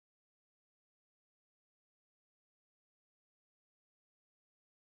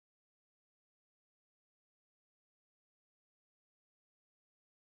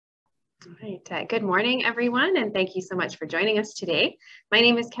All right. Good morning, everyone, and thank you so much for joining us today. My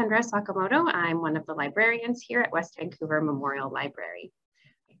name is Kendra Sakamoto. I'm one of the librarians here at West Vancouver Memorial Library.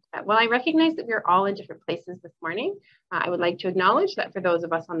 While I recognize that we're all in different places this morning, I would like to acknowledge that for those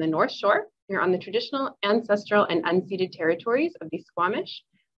of us on the North Shore, we're on the traditional, ancestral, and unceded territories of the Squamish,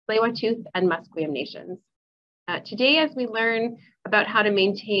 Tsleil-Waututh, and Musqueam nations. Today, as we learn about how to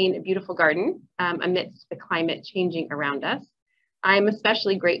maintain a beautiful garden amidst the climate changing around us, I'm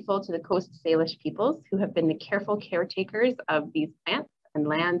especially grateful to the Coast Salish peoples who have been the careful caretakers of these plants and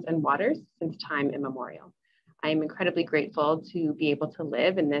lands and waters since time immemorial. I am incredibly grateful to be able to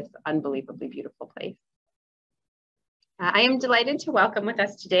live in this unbelievably beautiful place. I am delighted to welcome with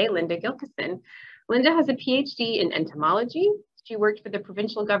us today Linda Gilkeson. Linda has a Ph.D. in entomology. She worked for the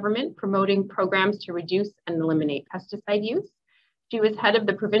provincial government promoting programs to reduce and eliminate pesticide use. She was head of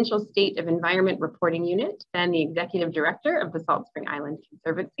the Provincial State of Environment Reporting Unit and the executive director of the Salt Spring Island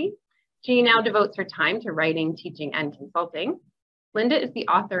Conservancy. She now devotes her time to writing, teaching, and consulting. Linda is the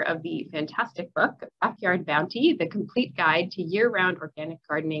author of the fantastic book, Backyard Bounty, The Complete Guide to Year-Round Organic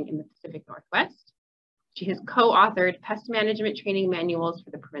Gardening in the Pacific Northwest. She has co-authored pest management training manuals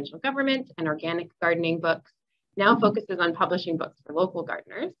for the provincial government and organic gardening books, now focuses on publishing books for local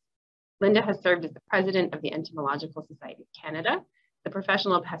gardeners. Linda has served as the president of the Entomological Society of Canada, the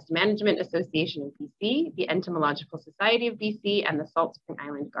Professional Pest Management Association of BC, the Entomological Society of BC, and the Salt Spring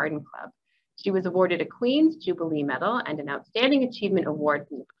Island Garden Club. She was awarded a Queen's Jubilee Medal and an Outstanding Achievement Award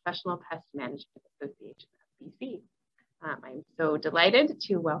from the Professional Pest Management Association of BC. I'm so delighted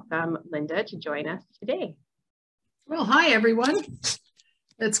to welcome Linda to join us today. Well, hi, everyone.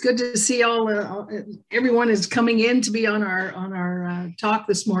 It's good to see everyone is coming in to be on our talk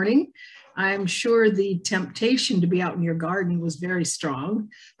this morning. I'm sure the temptation to be out in your garden was very strong,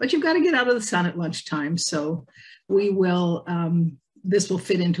 but you've got to get out of the sun at lunchtime. So we will, this will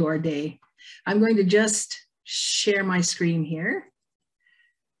fit into our day. I'm going to just share my screen here.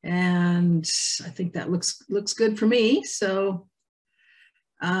 And I think that looks good for me. So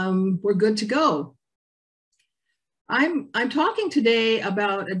we're good to go. I'm talking today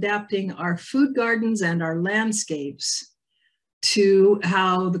about adapting our food gardens and our landscapes to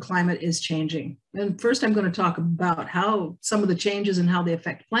how the climate is changing. And first I'm going to talk about how some of the changes and how they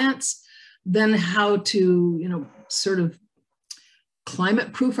affect plants, then how to, sort of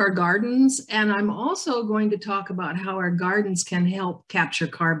climate proof our gardens. And I'm also going to talk about how our gardens can help capture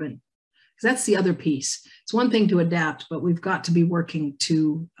carbon, because that's the other piece. It's one thing to adapt, but we've got to be working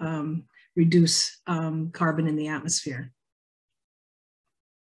to reduce carbon in the atmosphere.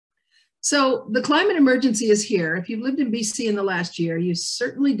 So the climate emergency is here. If you've lived in BC in the last year, you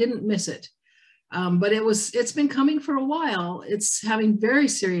certainly didn't miss it. But it's been coming for a while. It's having very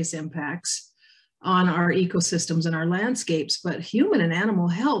serious impacts on our ecosystems and our landscapes, but human and animal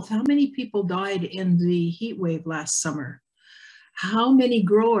health. How many people died in the heat wave last summer? How many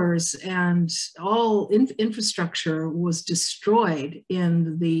growers and all infrastructure was destroyed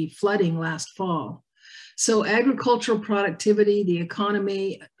in the flooding last fall? So agricultural productivity, the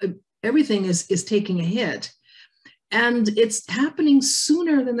economy, everything is taking a hit. And it's happening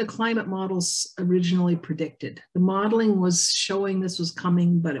sooner than the climate models originally predicted. The modeling was showing this was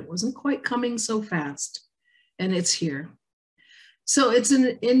coming, but it wasn't quite coming so fast. And it's here. So it's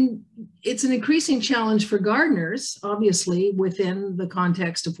an increasing challenge for gardeners, obviously, within the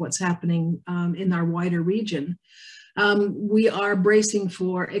context of what's happening in our wider region. We are bracing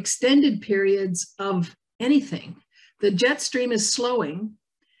for extended periods of anything. The jet stream is slowing.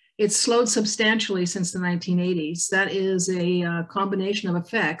 It's slowed substantially since the 1980s. That is a combination of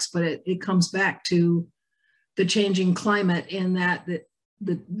effects, but it comes back to the changing climate in that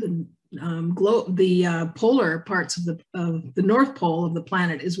the polar parts of the North Pole of the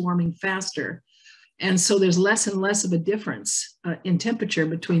planet is warming faster. And so there's less and less of a difference in temperature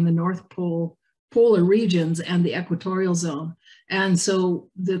between the North Pole polar regions and the equatorial zone. And so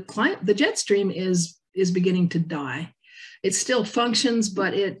the jet stream is beginning to die. It still functions,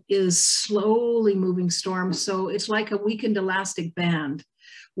 but it is slowly moving storms. So it's like a weakened elastic band.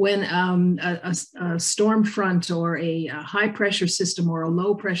 When a storm front or a high pressure system or a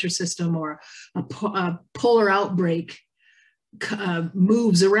low pressure system or a polar outbreak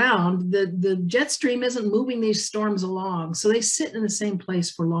moves around, the jet stream isn't moving these storms along. So they sit in the same place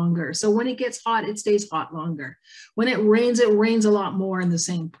for longer. So when it gets hot, it stays hot longer. When it rains a lot more in the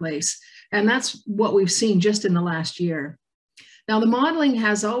same place. And that's what we've seen just in the last year. Now, the modeling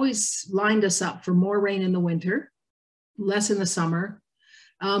has always lined us up for more rain in the winter, less in the summer,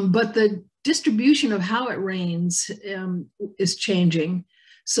 but the distribution of how it rains is changing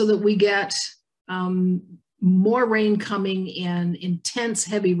so that we get more rain coming in, intense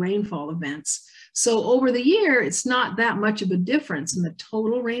heavy rainfall events. So over the year, it's not that much of a difference in the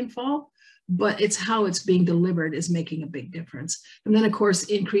total rainfall, but it's how it's being delivered is making a big difference. And then of course,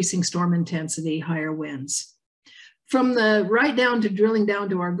 increasing storm intensity, higher winds. From the right down to drilling down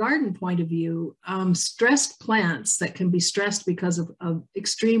to our garden point of view, stressed plants that can be stressed because of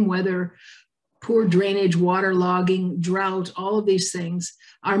extreme weather, poor drainage, waterlogging, drought, all of these things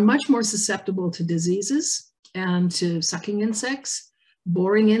are much more susceptible to diseases and to sucking insects,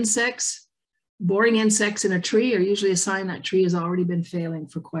 boring insects. Boring insects in a tree are usually a sign that tree has already been failing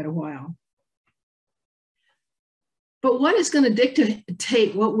for quite a while. But what is going to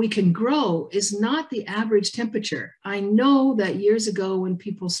dictate what we can grow is not the average temperature. I know that years ago when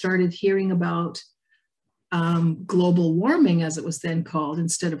people started hearing about global warming, as it was then called,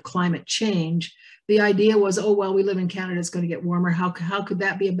 instead of climate change, the idea was, oh, well, we live in Canada, it's going to get warmer. How could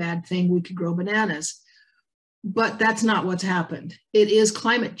that be a bad thing? We could grow bananas. But that's not what's happened. It is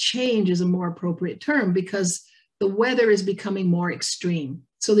climate change is a more appropriate term because the weather is becoming more extreme.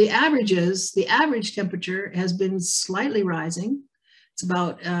 So the average temperature has been slightly rising. It's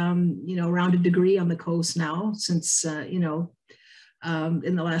about, around a degree on the coast now since, in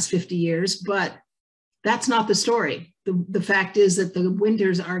the last 50 years, but that's not the story. The fact is that the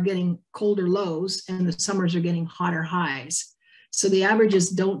winters are getting colder lows and the summers are getting hotter highs. So the averages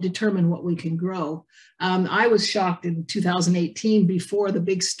don't determine what we can grow. I was shocked in 2018 before the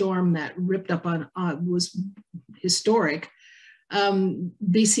big storm that ripped up on was historic.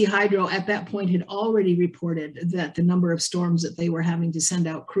 BC Hydro at that point had already reported that the number of storms that they were having to send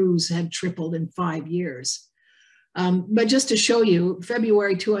out crews had tripled in 5 years. But just to show you,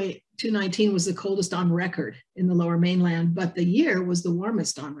 February 2019 was the coldest on record in the Lower Mainland, but the year was the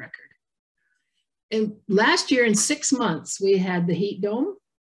warmest on record. And last year in 6 months, we had the heat dome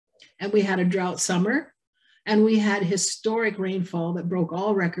and we had a drought summer and we had historic rainfall that broke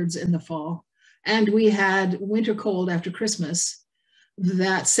all records in the fall. And we had winter cold after Christmas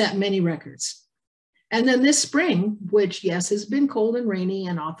that set many records. And then this spring, which yes, has been cold and rainy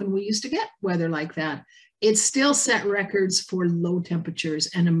and often we used to get weather like that, it still set records for low temperatures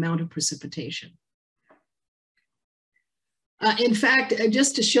and amount of precipitation. In fact,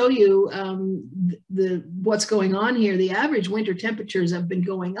 just to show you what's going on here, the average winter temperatures have been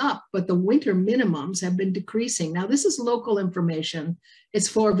going up, but the winter minimums have been decreasing. Now, this is local information. It's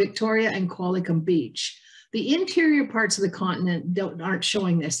for Victoria and Qualicum Beach. The interior parts of the continent aren't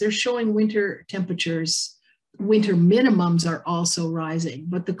showing this. They're showing winter temperatures. Winter minimums are also rising,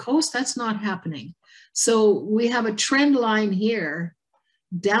 but the coast, that's not happening. So we have a trend line here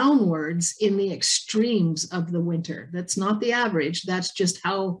downwards in the extremes of the winter. That's not the average. That's just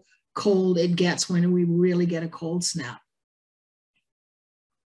how cold it gets when we really get a cold snap.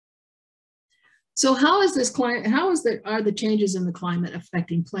 So how is this climate? Are the changes in the climate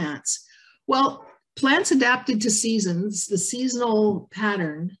affecting plants? Well, plants adapted to seasons, the seasonal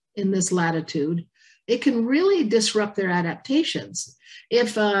pattern in this latitude, it can really disrupt their adaptations.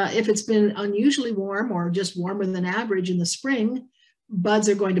 If it's been unusually warm or just warmer than average in the spring, buds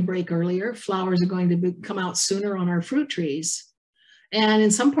are going to break earlier, flowers are going to come out sooner on our fruit trees. And in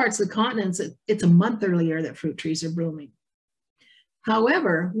some parts of the continents, it's a month earlier that fruit trees are blooming.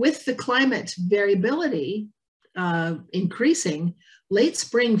 However, with the climate variability increasing, late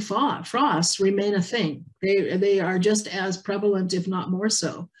spring frosts remain a thing. They are just as prevalent, if not more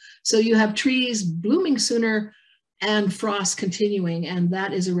so. So you have trees blooming sooner and frost continuing, and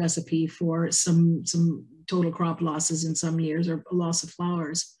that is a recipe for some total crop losses in some years or loss of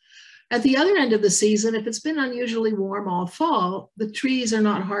flowers. At the other end of the season, if it's been unusually warm all fall, the trees are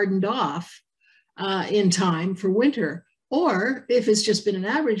not hardened off in time for winter. Or if it's just been an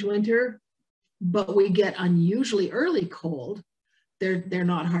average winter, but we get unusually early cold, they're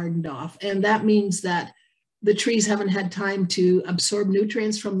not hardened off. And that means that the trees haven't had time to absorb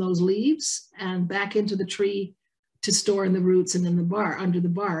nutrients from those leaves and back into the tree to store in the roots and in the under the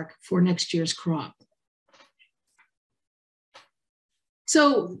bark for next year's crop.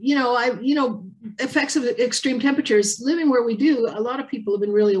 So, effects of extreme temperatures, living where we do, a lot of people have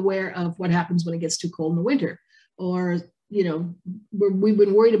been really aware of what happens when it gets too cold in the winter. Or, we've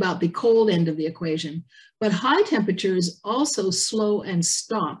been worried about the cold end of the equation. But high temperatures also slow and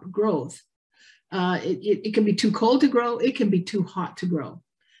stop growth. It can be too cold to grow. It can be too hot to grow.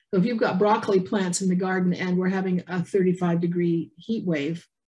 So if you've got broccoli plants in the garden and we're having a 35-degree heat wave,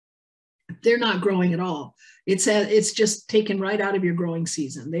 they're not growing at all. It's just taken right out of your growing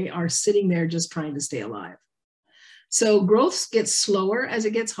season. They are sitting there just trying to stay alive. So growth gets slower as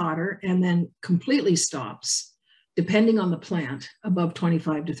it gets hotter and then completely stops, depending on the plant, above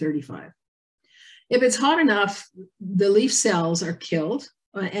 25 to 35. If it's hot enough, the leaf cells are killed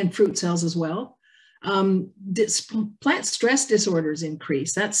and fruit cells as well. Plant stress disorders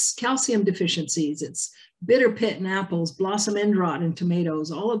increase. That's calcium deficiencies. It's bitter pit in apples, blossom end rot in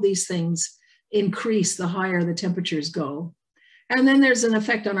tomatoes. All of these things increase the higher the temperatures go. And then there's an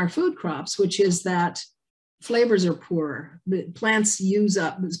effect on our food crops, which is that flavors are poorer. Plants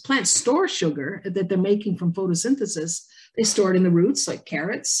store sugar that they're making from photosynthesis. They store it in the roots, like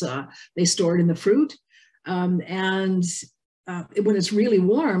carrots. They store it in the fruit. When it's really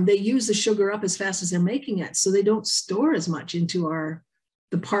warm, they use the sugar up as fast as they're making it. So they don't store as much into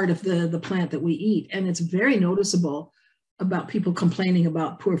the part of the plant that we eat. And it's very noticeable about people complaining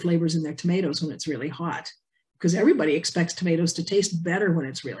about poor flavors in their tomatoes when it's really hot, because everybody expects tomatoes to taste better when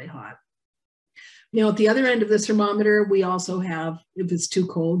it's really hot. You know, at the other end of the thermometer, we also have, if it's too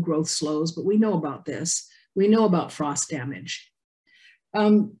cold, growth slows, but we know about this. We know about frost damage.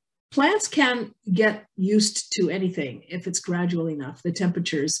 Plants can get used to anything if it's gradual enough, the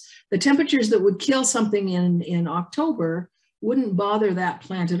temperatures. The temperatures that would kill something in October wouldn't bother that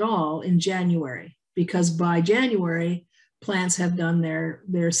plant at all in January, because by January, plants have done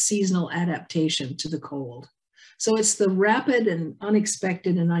their seasonal adaptation to the cold. So it's the rapid and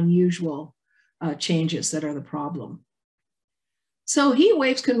unexpected and unusual changes that are the problem. So heat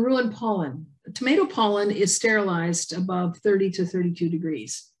waves can ruin pollen. Tomato pollen is sterilized above 30 to 32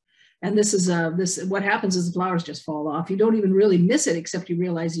 degrees. And this is what happens is the flowers just fall off. You don't even really miss it, except you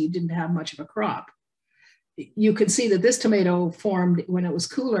realize you didn't have much of a crop. You can see that this tomato formed when it was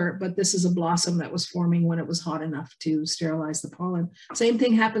cooler, but this is a blossom that was forming when it was hot enough to sterilize the pollen. Same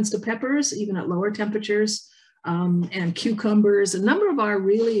thing happens to peppers, even at lower temperatures, and cucumbers. A number of our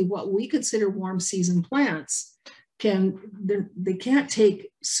really what we consider warm season plants they can't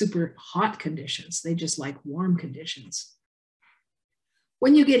take super hot conditions. They just like warm conditions.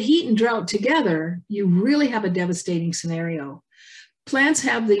 When you get heat and drought together, you really have a devastating scenario. Plants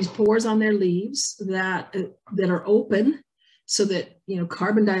have these pores on their leaves that are open so that, you know,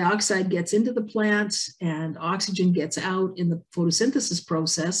 carbon dioxide gets into the plant and oxygen gets out in the photosynthesis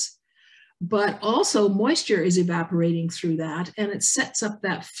process, but also moisture is evaporating through that, and it sets up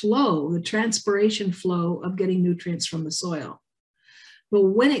that flow, the transpiration flow of getting nutrients from the soil. But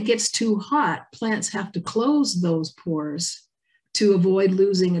when it gets too hot, plants have to close those pores to avoid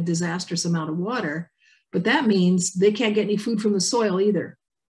losing a disastrous amount of water. But that means they can't get any food from the soil either.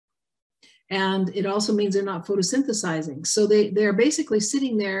 And it also means they're not photosynthesizing. So they're basically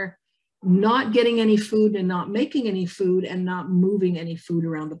sitting there, not getting any food and not making any food and not moving any food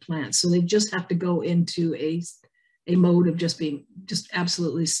around the plant. So they just have to go into a mode of just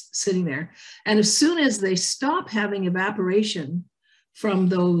absolutely sitting there. And as soon as they stop having evaporation from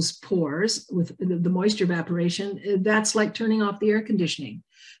those pores with the moisture evaporation, that's like turning off the air conditioning.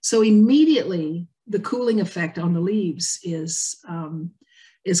 So immediately the cooling effect on the leaves is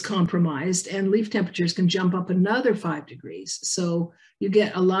compromised, and leaf temperatures can jump up another 5 degrees. So you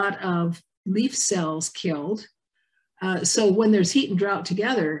get a lot of leaf cells killed. So when there's heat and drought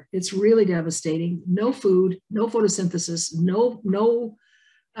together, it's really devastating. No food, no photosynthesis, no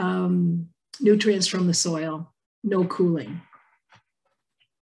nutrients from the soil, no cooling.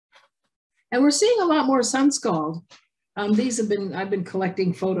 And we're seeing a lot more sun scald. I've been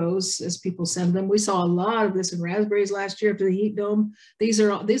collecting photos as people send them. We saw a lot of this in raspberries last year after the heat dome. This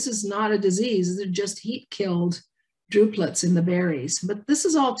is not a disease. These are just heat-killed druplets in the berries. But this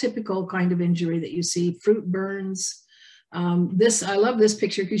is all typical kind of injury that you see. Fruit burns. I love this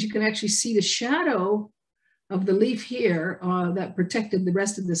picture because you can actually see the shadow of the leaf here that protected the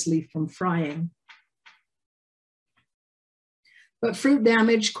rest of this leaf from frying. But fruit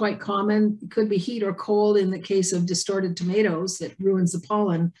damage, quite common. It could be heat or cold in the case of distorted tomatoes that ruins the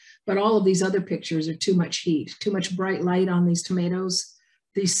pollen. But all of these other pictures are too much heat, too much bright light on these tomatoes.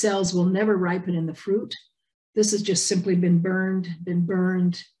 These cells will never ripen in the fruit. This has just simply been burned,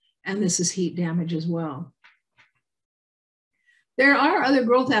 and this is heat damage as well. There are other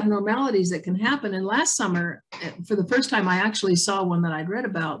growth abnormalities that can happen. And last summer, for the first time, I actually saw one that I'd read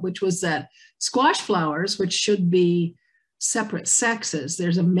about, which was that squash flowers, which should be separate sexes,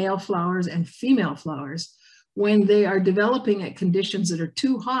 there's a male flowers and female flowers, when they are developing at conditions that are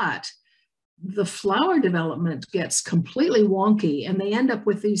too hot, the flower development gets completely wonky, and they end up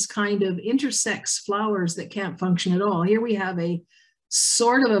with these kind of intersex flowers that can't function at all. Here we have a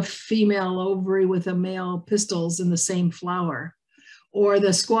sort of a female ovary with a male pistils in the same flower, or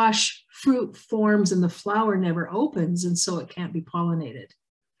the squash fruit forms and the flower never opens, and so it can't be pollinated.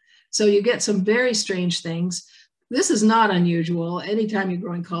 So you get some very strange things. This is not unusual. Anytime you're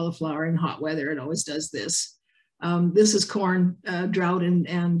growing cauliflower in hot weather, it always does this. This is corn drought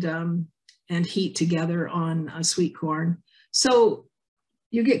and and heat together on sweet corn. So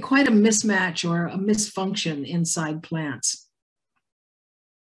you get quite a mismatch or a misfunction inside plants.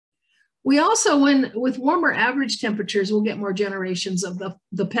 We also, with warmer average temperatures, we'll get more generations of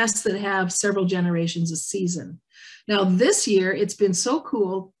the pests that have several generations a season. Now this year, it's been so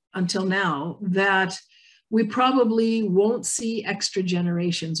cool until now that we probably won't see extra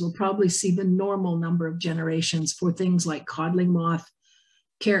generations. We'll probably see the normal number of generations for things like codling moth,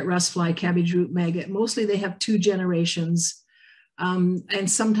 carrot rust fly, cabbage root maggot. Mostly they have 2 generations and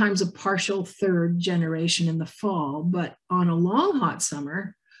sometimes a partial 3rd generation in the fall. But on a long hot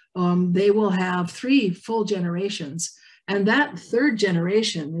summer, they will have 3 full generations. And that 3rd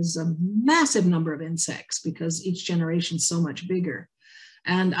generation is a massive number of insects because each generation is so much bigger.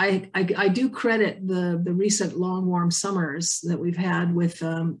 And I do credit the recent long warm summers that we've had with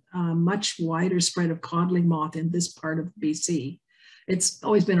a much wider spread of codling moth in this part of BC. It's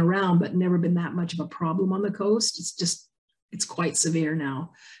always been around, but never been that much of a problem on the coast. It's quite severe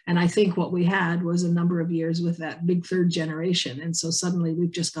now. And I think what we had was a number of years with that big 3rd generation. And so suddenly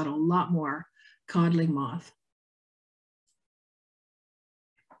we've just got a lot more codling moth.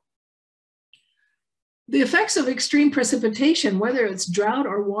 The effects of extreme precipitation, whether it's drought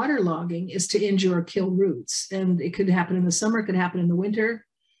or waterlogging, is to injure or kill roots. And it could happen in the summer, it could happen in the winter.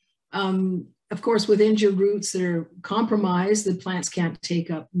 Of course, with injured roots, they're compromised. The plants can't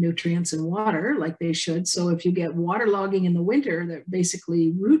take up nutrients and water like they should. So if you get waterlogging in the winter that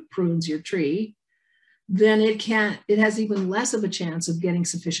basically root prunes your tree, then it has even less of a chance of getting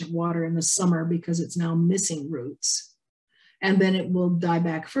sufficient water in the summer because it's now missing roots. And then it will die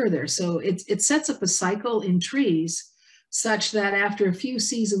back further. So it sets up a cycle in trees such that after a few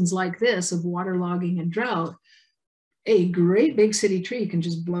seasons like this of waterlogging and drought, a great big city tree can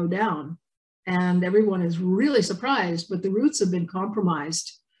just blow down. And everyone is really surprised, but the roots have been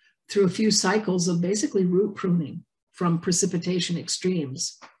compromised through a few cycles of basically root pruning from precipitation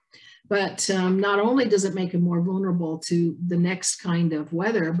extremes. But not only does it make them more vulnerable to the next kind of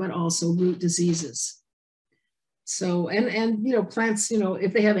weather, but also root diseases. So, and you know, plants, you know,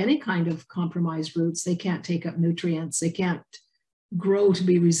 if they have any kind of compromised roots, they can't take up nutrients. They can't grow to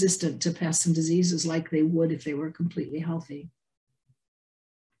be resistant to pests and diseases like they would if they were completely healthy.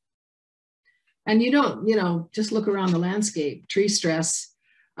 And you don't, you know, just look around the landscape, tree stress.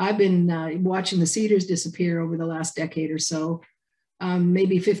 I've been watching the cedars disappear over the last decade or so.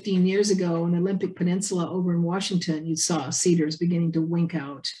 Maybe 15 years ago on the Olympic Peninsula over in Washington, you saw cedars beginning to wink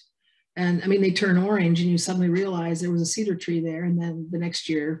out. And I mean, they turn orange and you suddenly realize there was a cedar tree there. And then the next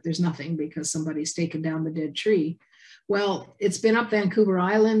year there's nothing because somebody's taken down the dead tree. Well, it's been up Vancouver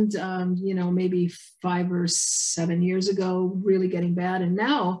Island, you know, maybe 5 or 7 years ago, really getting bad. And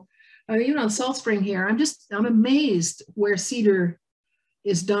now, even on Salt Spring here, I'm amazed where cedar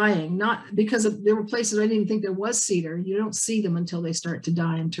is dying, not because there were places I didn't think there was cedar. You don't see them until they start to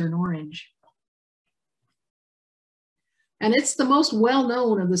die and turn orange. And it's the most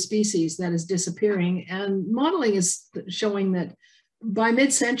well-known of the species that is disappearing. And modeling is showing that by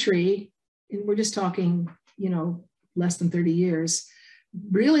mid-century, and we're just talking, you know, less than 30 years,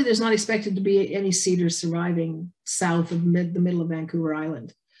 really there's not expected to be any cedars surviving south of the middle of Vancouver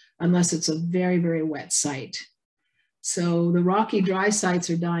Island, unless it's a very, very wet site. So the rocky, dry sites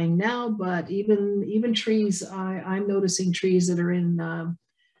are dying now, but even trees, I'm noticing trees that are in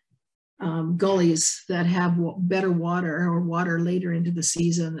gullies that have better water or water later into the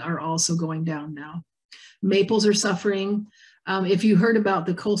season are also going down now. Maples are suffering. If you heard about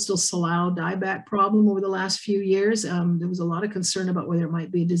the coastal salal dieback problem over the last few years, there was a lot of concern about whether it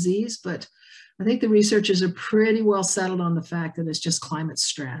might be a disease, but I think the researchers are pretty well settled on the fact that it's just climate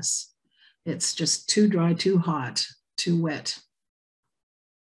stress. It's just too dry, too hot, too wet.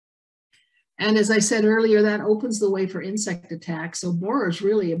 And as I said earlier, that opens the way for insect attacks. So borers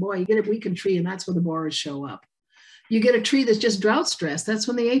really, boy, you get a weakened tree and that's where the borers show up. You get a tree that's just drought stressed, that's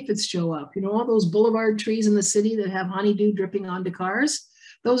when the aphids show up. You know, all those boulevard trees in the city that have honeydew dripping onto cars,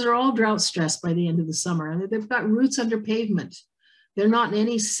 those are all drought stressed by the end of the summer. And they've got roots under pavement. They're not in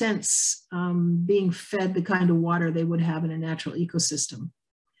any sense being fed the kind of water they would have in a natural ecosystem.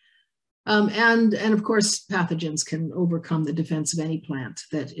 And of course, pathogens can overcome the defense of any plant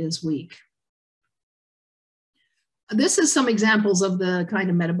that is weak. This is some examples of the kind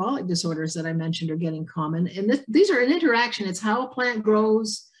of metabolic disorders that I mentioned are getting common. And these are an interaction. It's how a plant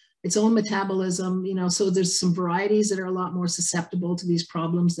grows, its own metabolism, you know, so there's some varieties that are a lot more susceptible to these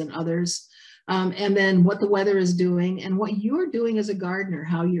problems than others. And then what the weather is doing and what you're doing as a gardener,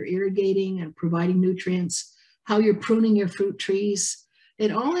 how you're irrigating and providing nutrients, how you're pruning your fruit trees.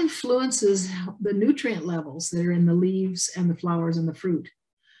 It all influences the nutrient levels that are in the leaves and the flowers and the fruit.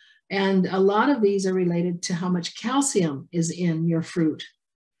 And a lot of these are related to how much calcium is in your fruit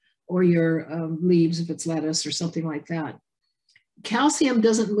or your leaves, if it's lettuce or something like that. Calcium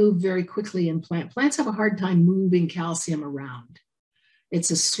doesn't move very quickly in plants. Plants have a hard time moving calcium around.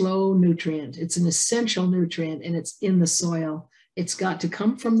 It's a slow nutrient. It's an essential nutrient, and it's in the soil. It's got to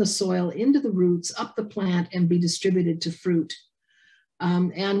come from the soil into the roots, up the plant, and be distributed to fruit.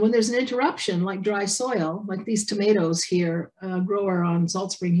 And when there's an interruption, like dry soil, like these tomatoes here, a grower on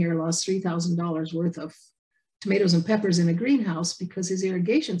Salt Spring here lost $3,000 worth of tomatoes and peppers in a greenhouse because his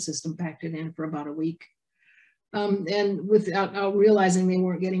irrigation system packed it in for about a week. And without realizing they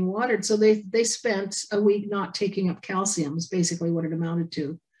weren't getting watered. So they spent a week not taking up calcium, is basically what it amounted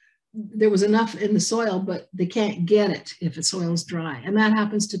to. There was enough in the soil, but they can't get it if the soil is dry. And that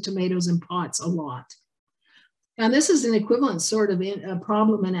happens to tomatoes in pots a lot. And this is an equivalent sort of a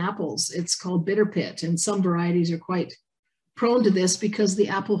problem in apples. It's called bitter pit. And some varieties are quite prone to this because the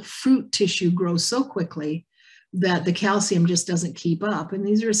apple fruit tissue grows so quickly that the calcium just doesn't keep up. And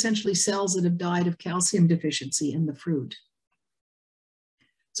these are essentially cells that have died of calcium deficiency in the fruit.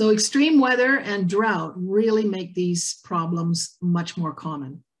 So extreme weather and drought really make these problems much more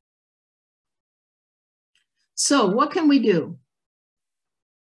common. So what can we do?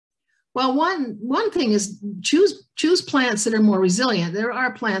 Well, one thing is choose plants that are more resilient. There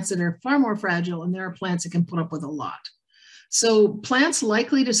are plants that are far more fragile, and there are plants that can put up with a lot. So plants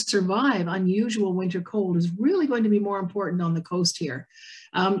likely to survive unusual winter cold is really going to be more important on the coast here.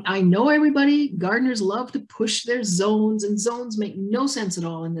 I know everybody, gardeners love to push their zones, and zones make no sense at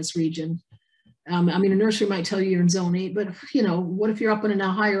all in this region. I mean, a nursery might tell you you're in zone 8, but you know, what if you're up in a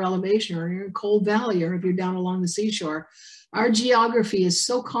higher elevation, or you're in Cold Valley, or if you're down along the seashore? Our geography is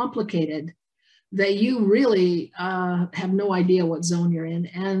so complicated that you really have no idea what zone you're in.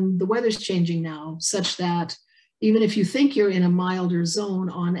 And the weather's changing now such that even if you think you're in a milder zone,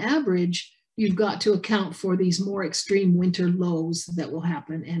 on average, you've got to account for these more extreme winter lows that will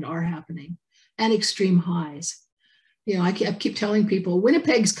happen and are happening, and extreme highs. You know, I keep telling people,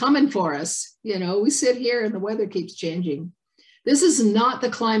 Winnipeg's coming for us. You know, we sit here and the weather keeps changing. This is not the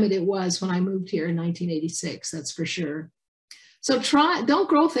climate it was when I moved here in 1986, that's for sure. So don't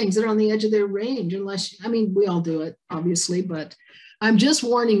grow things that are on the edge of their range unless, I mean, we all do it, obviously, but I'm just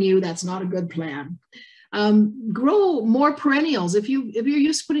warning you, that's not a good plan. Grow more perennials. If you're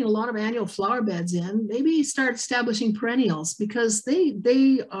used to putting a lot of annual flower beds in, maybe start establishing perennials, because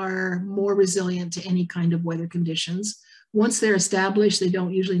they are more resilient to any kind of weather conditions. Once they're established, they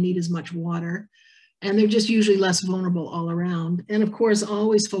don't usually need as much water, and they're just usually less vulnerable all around. And of course,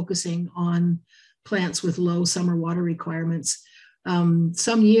 always focusing on plants with low summer water requirements.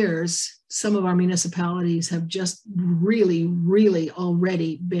 Some years, some of our municipalities have just really, really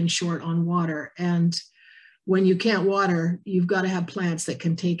already been short on water. And when you can't water, you've got to have plants that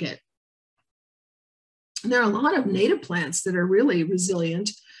can take it. And there are a lot of native plants that are really resilient,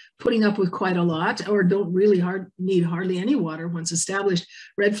 putting up with quite a lot, or don't really need hardly any water once established.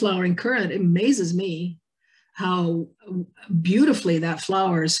 Red flowering currant amazes me how beautifully that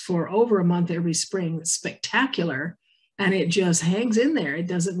flowers for over a month every spring. It's spectacular. And it just hangs in there. It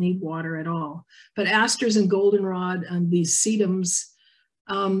doesn't need water at all. But asters and goldenrod and these sedums,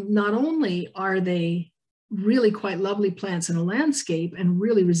 not only are they really quite lovely plants in a landscape and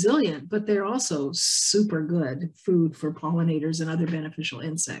really resilient, but they're also super good food for pollinators and other beneficial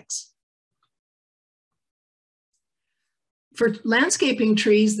insects. For landscaping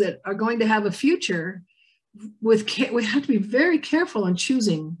trees that are going to have a future, we have to be very careful on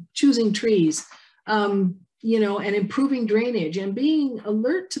choosing trees. You know, and improving drainage, and being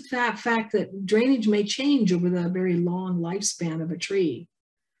alert to that fact that drainage may change over the very long lifespan of a tree.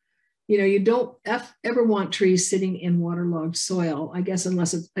 You know, you don't ever want trees sitting in waterlogged soil, I guess,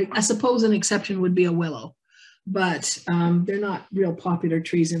 unless I suppose an exception would be a willow, but they're not real popular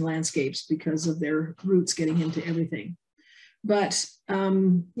trees in landscapes because of their roots getting into everything. But,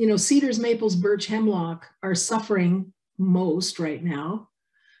 you know, cedars, maples, birch, hemlock are suffering most right now.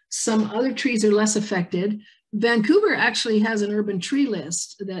 Some other trees are less affected. Vancouver actually has an urban tree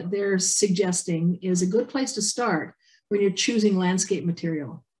list that they're suggesting is a good place to start when you're choosing landscape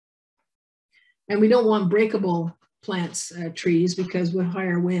material. And we don't want breakable plants, trees, because with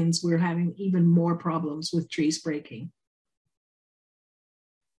higher winds, we're having even more problems with trees breaking.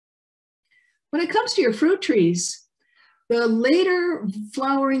 When it comes to your fruit trees, the later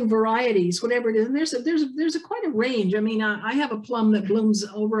flowering varieties, whatever it is, and there's quite a range. I mean, I have a plum that blooms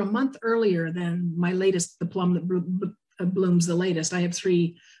over a month earlier than my latest, the plum that blooms the latest. I have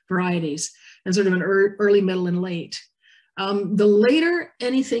 3 varieties, and sort of an early, middle, and late. The later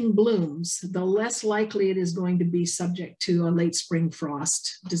anything blooms, the less likely it is going to be subject to a late spring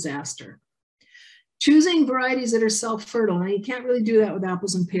frost disaster. Choosing varieties that are self-fertile. Now, you can't really do that with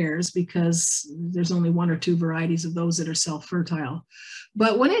apples and pears because there's only 1 or 2 varieties of those that are self-fertile.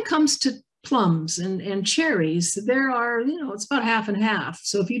 But when it comes to plums and cherries, there are, it's about half and half.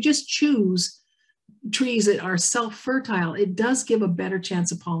 So if you just choose trees that are self-fertile, it does give a better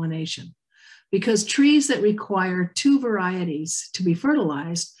chance of pollination, because trees that require 2 varieties to be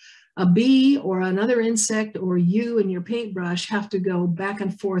fertilized, a bee or another insect or you and your paintbrush have to go back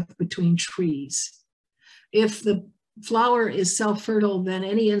and forth between trees. If the flower is self-fertile, then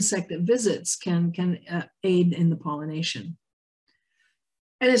any insect that visits can aid in the pollination.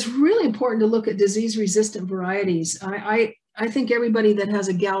 And it's really important to look at disease-resistant varieties. I think everybody that has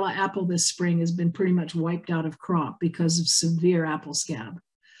a gala apple this spring has been pretty much wiped out of crop because of severe apple scab.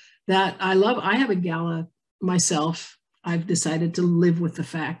 That I love. I have a gala myself. I've decided to live with the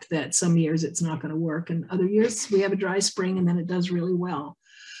fact that some years it's not going to work, and other years we have a dry spring and then it does really well.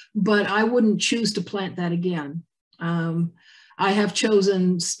 But I wouldn't choose to plant that again. I have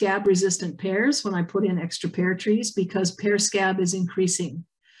chosen scab-resistant pears when I put in extra pear trees because pear scab is increasing.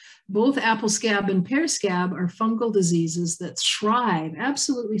 Both apple scab and pear scab are fungal diseases that thrive,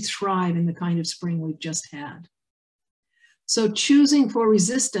 absolutely thrive in the kind of spring we've just had. So choosing for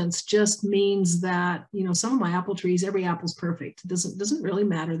resistance just means that, some of my apple trees, every apple's perfect. It doesn't really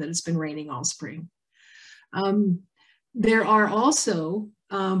matter that it's been raining all spring. There are also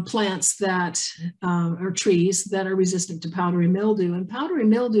plants that or trees that are resistant to powdery mildew, and powdery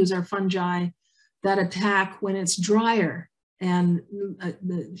mildews are fungi that attack when it's drier and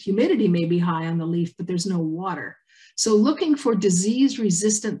the humidity may be high on the leaf, but there's no water. So looking for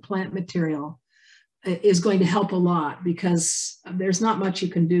disease-resistant plant material is going to help a lot, because there's not much you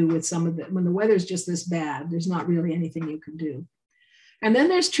can do with some of it. When the weather's just this bad, there's not really anything you can do. And then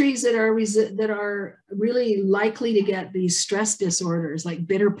there's trees that are really likely to get these stress disorders like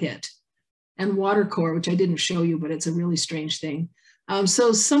bitter pit and watercore, which I didn't show you, but it's a really strange thing.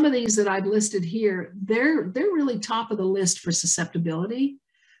 So some of these that I've listed here, they're really top of the list for susceptibility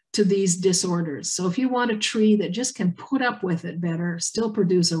to these disorders. So if you want a tree that just can put up with it better, still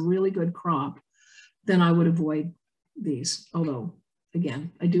produce a really good crop, then I would avoid these. Although,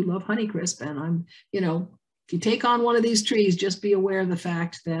 again, I do love Honeycrisp, and I'm, if you take on one of these trees, just be aware of the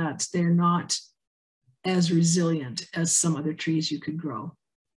fact that they're not as resilient as some other trees you could grow.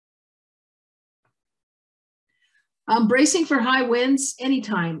 Bracing for high winds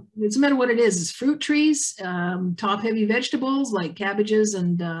anytime. It doesn't matter what it is. It's fruit trees, top-heavy vegetables like cabbages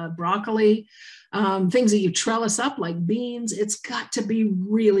and broccoli, things that you trellis up like beans. It's got to be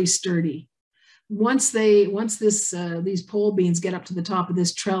really sturdy. Once these pole beans get up to the top of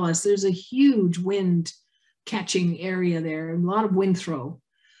this trellis, there's a huge wind catching area there, and a lot of wind throw.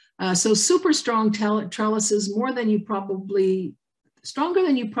 So super strong trellises, stronger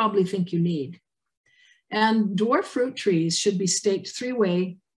than you probably think you need. And dwarf fruit trees should be staked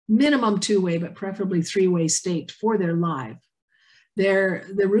 3-way, minimum 2-way, but preferably 3-way staked for their live.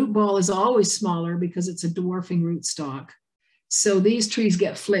 The root ball is always smaller because it's a dwarfing rootstock. So these trees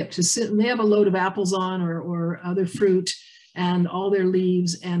get flipped. They have a load of apples on or other fruit and all their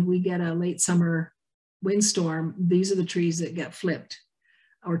leaves, and we get a late summer windstorm. These are the trees that get flipped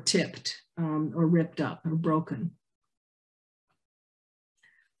or tipped or ripped up or broken.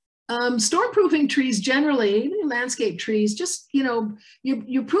 Storm-proofing trees generally, even landscape trees, just,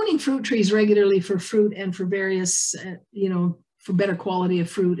 you're pruning fruit trees regularly for fruit and for various, for better quality of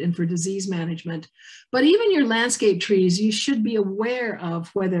fruit and for disease management. But even your landscape trees, you should be aware of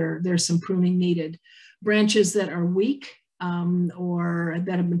whether there's some pruning needed. Branches that are weak or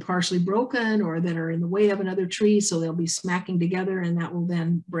that have been partially broken or that are in the way of another tree, so they'll be smacking together and that will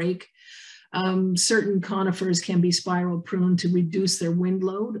then break. Certain conifers can be spiral pruned to reduce their wind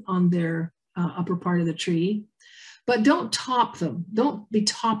load on their upper part of the tree. But don't top them. Don't be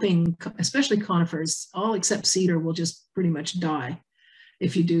topping, especially conifers. All except cedar will just pretty much die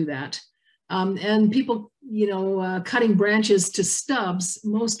if you do that. And people, cutting branches to stubs,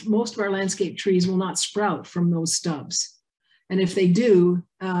 most of our landscape trees will not sprout from those stubs. And if they do,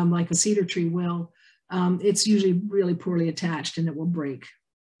 like a cedar tree will, it's usually really poorly attached and it will break.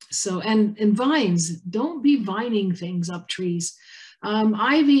 So, and vines, don't be vining things up trees.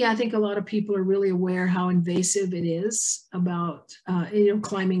 Ivy, I think a lot of people are really aware how invasive it is about,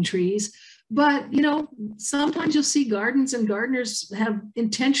 climbing trees. But, sometimes you'll see gardens and gardeners have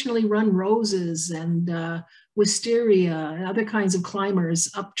intentionally run roses and wisteria and other kinds of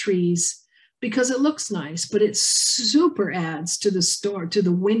climbers up trees because it looks nice, but it super adds to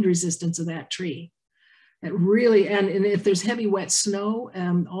the wind resistance of that tree. It really, and if there's heavy wet snow,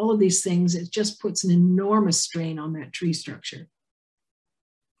 all of these things, it just puts an enormous strain on that tree structure.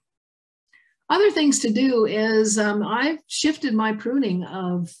 Other things to do is I've shifted my pruning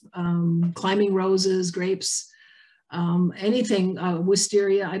of climbing roses, grapes, anything,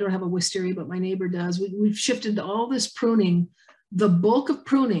 wisteria. I don't have a wisteria, but my neighbor does. We've shifted all this pruning, the bulk of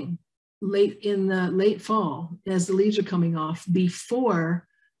pruning in the late fall as the leaves are coming off before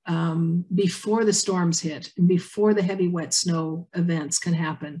the storms hit and before the heavy wet snow events can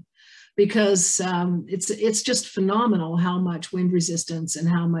happen, because it's just phenomenal how much wind resistance and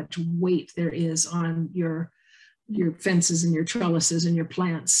how much weight there is on your fences and your trellises and your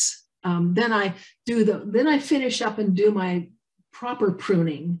plants. Then I finish up and do my proper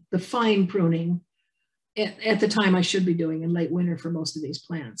pruning, the fine pruning at the time I should be doing in late winter for most of these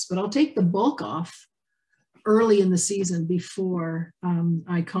plants. But I'll take the bulk off early in the season before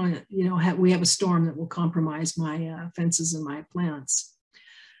we have a storm that will compromise my fences and my plants.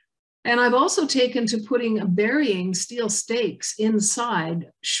 And I've also taken to burying steel stakes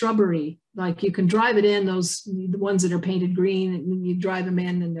inside shrubbery. Like you can drive it in, the ones that are painted green, and you drive them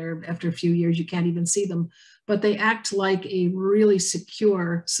in and after a few years, you can't even see them, but they act like a really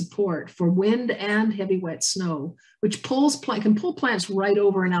secure support for wind and heavy wet snow, which can pull plants right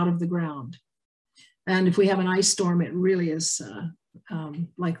over and out of the ground. And if we have an ice storm, it really is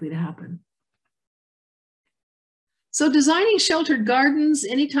likely to happen. So designing sheltered gardens,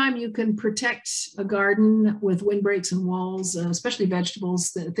 anytime you can protect a garden with windbreaks and walls, especially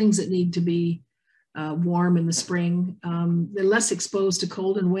vegetables, the things that need to be warm in the spring, they're less exposed to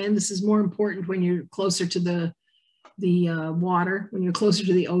cold and wind. This is more important when you're closer to the water, when you're closer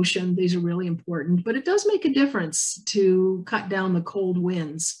to the ocean. These are really important, but it does make a difference to cut down the cold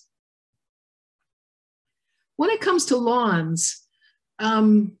winds. When it comes to lawns,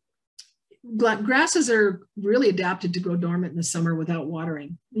 grasses are really adapted to go dormant in the summer without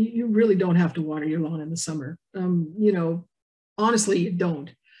watering. You really don't have to water your lawn in the summer. Honestly, you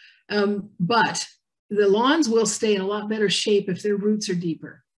don't. But the lawns will stay in a lot better shape if their roots are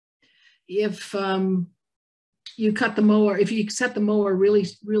deeper. If you set the mower really,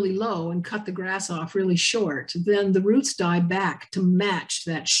 really low and cut the grass off really short, then the roots die back to match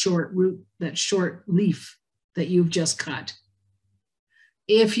that short leaf that you've just cut.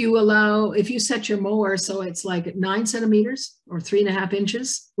 If you set your mower so it's like 9 centimeters or 3.5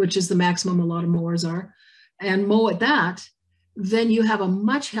 inches, which is the maximum a lot of mowers are, and mow at that, then you have a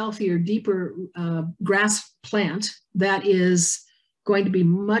much healthier, deeper grass plant that is going to be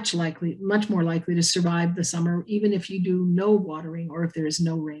much more likely to survive the summer, even if you do no watering or if there is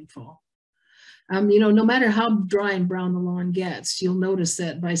no rainfall. No matter how dry and brown the lawn gets, you'll notice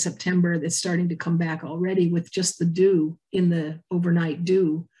that by September, it's starting to come back already with just the dew in the overnight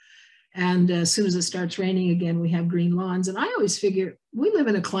dew. And as soon as it starts raining again, we have green lawns. And I always figure we live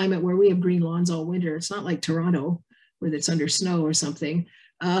in a climate where we have green lawns all winter. It's not like Toronto where it's under snow or something.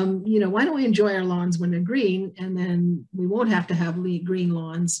 Why don't we enjoy our lawns when they're green, and then we won't have to have green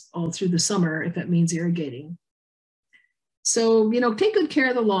lawns all through the summer if that means irrigating. So, take good care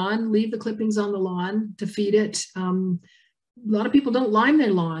of the lawn, leave the clippings on the lawn to feed it. A lot of people don't lime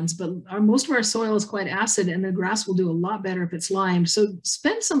their lawns, but most of our soil is quite acid, and the grass will do a lot better if it's limed. So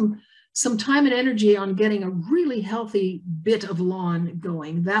spend some time and energy on getting a really healthy bit of lawn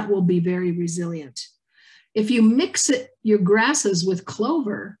going. That will be very resilient. If you mix your grasses with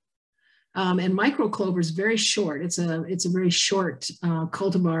clover, and micro clover is very short. It's a very short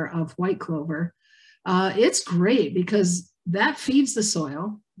cultivar of white clover. It's great because that feeds the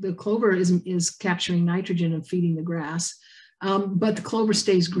soil. The clover is capturing nitrogen and feeding the grass, but the clover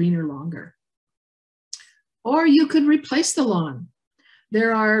stays greener longer. Or you could replace the lawn.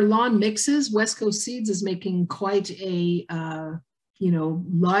 There are lawn mixes. West Coast Seeds is making quite a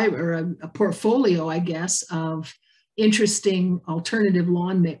portfolio, I guess, of interesting alternative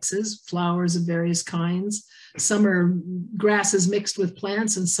lawn mixes, flowers of various kinds. Some are grasses mixed with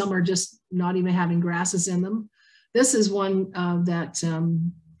plants, and some are just not even having grasses in them. This is one that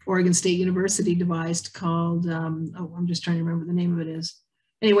Oregon State University devised called, I'm just trying to remember the name of it is.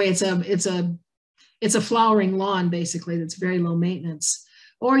 Anyway, it's a flowering lawn, basically, that's very low maintenance.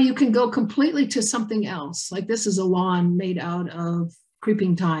 Or you can go completely to something else. Like this is a lawn made out of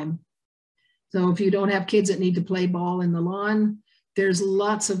creeping thyme. So if you don't have kids that need to play ball in the lawn, there's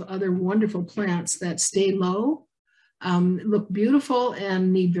lots of other wonderful plants that stay low, look beautiful,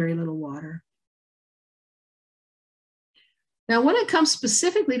 and need very little water. Now, when it comes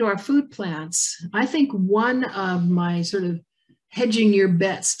specifically to our food plants, I think one of my sort of hedging your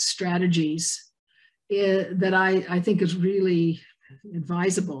bets strategies that I think is really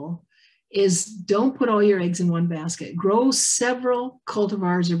advisable is don't put all your eggs in one basket. Grow several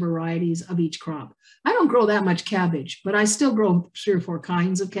cultivars or varieties of each crop. I don't grow that much cabbage, but I still grow 3 or 4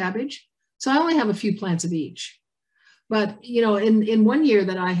 kinds of cabbage. So I only have a few plants of each. But, you know, in one year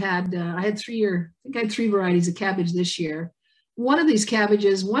that I had 3 varieties of cabbage this year. One of these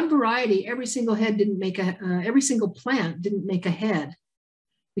cabbages, one variety, every single plant didn't make a head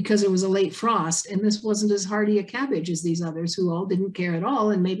because it was a late frost. And this wasn't as hardy a cabbage as these others who all didn't care at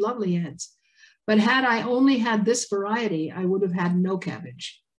all and made lovely heads. But had I only had this variety, I would have had no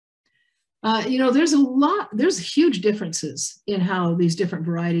cabbage. You know, there's huge differences in how these different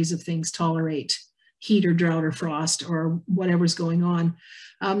varieties of things tolerate heat or drought or frost or whatever's going on.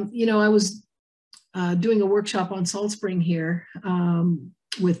 You know, I was doing a workshop on Salt Spring here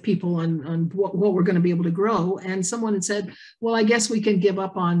with people on what we're going to be able to grow. And someone had said, well, I guess we can give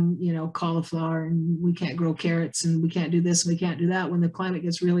up on, you know, cauliflower, and we can't grow carrots, and we can't do this and we can't do that when the climate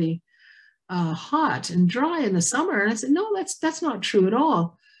gets really hot and dry in the summer. And I said, no, that's not true at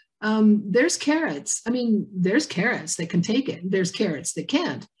all. There's carrots. I mean, there's carrots that can take it. There's carrots that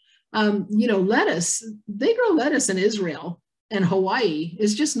can't. You know, lettuce, they grow lettuce in Israel and Hawaii.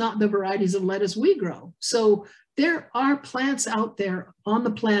 It's just not the varieties of lettuce we grow. So there are plants out there on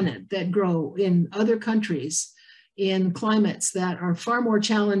the planet that grow in other countries in climates that are far more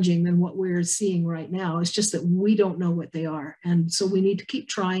challenging than what we're seeing right now. It's just that we don't know what they are. And so we need to keep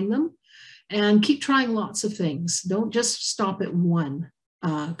trying them and keep trying lots of things. Don't just stop at one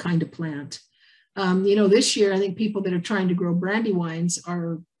kind of plant. You know, this year, I think people that are trying to grow brandywines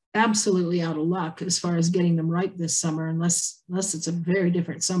are absolutely out of luck as far as getting them ripe this summer, unless it's a very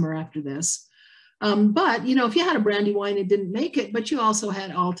different summer after this. But, you know, if you had a brandywine, it didn't make it, but you also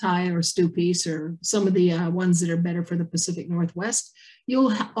had Altai or Stewpiece or some of the ones that are better for the Pacific Northwest,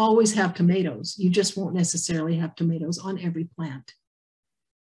 you'll always have tomatoes. You just won't necessarily have tomatoes on every plant.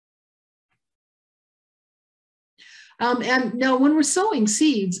 And now when we're sowing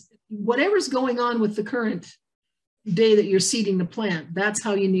seeds, whatever's going on with the current day that you're seeding the plant, that's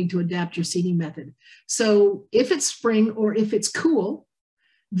how you need to adapt your seeding method. So if it's spring or if it's cool,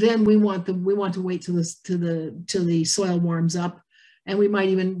 then we want to wait till the soil warms up, and we might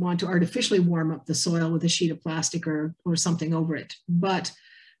even want to artificially warm up the soil with a sheet of plastic or something over it. But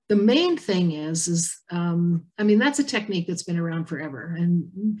the main thing is I mean, that's a technique that's been around forever,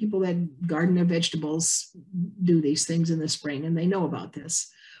 and people that garden their vegetables do these things in the spring, and they know about this.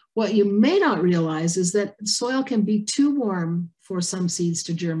 What you may not realize is that soil can be too warm for some seeds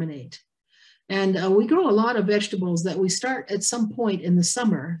to germinate. And we grow a lot of vegetables that we start at some point in the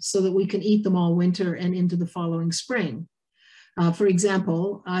summer so that we can eat them all winter and into the following spring. For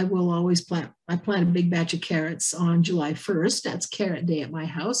example, I plant a big batch of carrots on July 1st. That's Carrot Day at my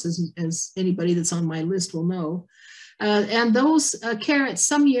house, as anybody that's on my list will know. And those carrots,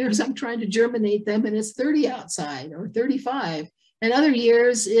 some years I'm trying to germinate them and it's 30 outside or 35. And other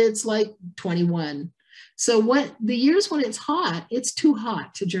years it's like 21. So the years when it's hot, it's too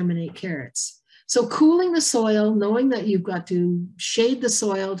hot to germinate carrots. So cooling the soil, knowing that you've got to shade the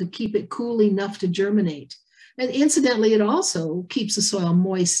soil to keep it cool enough to germinate. And incidentally, it also keeps the soil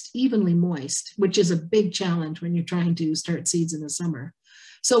moist, evenly moist, which is a big challenge when you're trying to start seeds in the summer.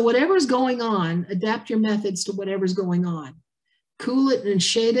 So whatever's going on, adapt your methods to whatever's going on. Cool it and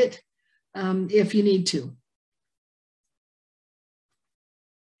shade it if you need to.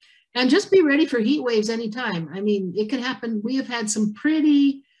 And just be ready for heat waves anytime. I mean, it can happen. We have had some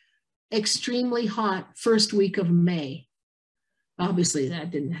pretty extremely hot first week of May. Obviously,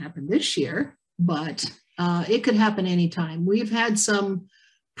 that didn't happen this year, but it could happen anytime. We've had some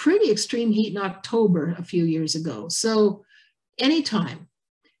pretty extreme heat in October a few years ago. So anytime,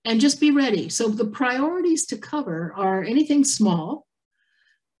 and just be ready. So the priorities to cover are anything small,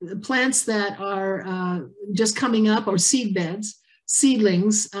 plants that are just coming up, or seed beds,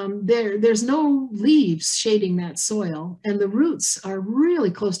 seedlings. There's no leaves shading that soil, and the roots are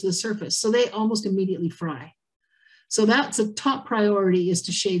really close to the surface, so they almost immediately fry. So that's a top priority, is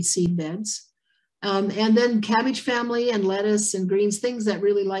to shade seed beds. And then cabbage family and lettuce and greens, things that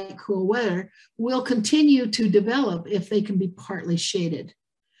really like cool weather, will continue to develop if they can be partly shaded.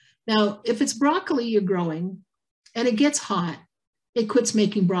 Now, if it's broccoli you're growing and it gets hot, it quits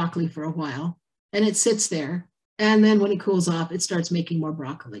making broccoli for a while and it sits there. And then when it cools off, it starts making more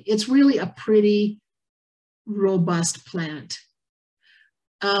broccoli. It's really a pretty robust plant.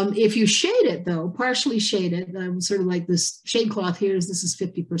 If you shade it though, partially shade it, sort of like this shade cloth here, this is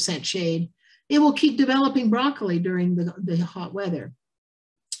 50% shade, it will keep developing broccoli during the hot weather.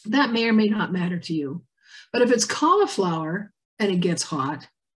 That may or may not matter to you. But if it's cauliflower and it gets hot,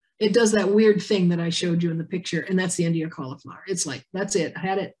 it does that weird thing that I showed you in the picture, and that's the end of your cauliflower. It's like, that's it, I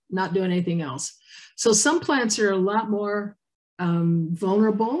had it, not doing anything else. So some plants are a lot more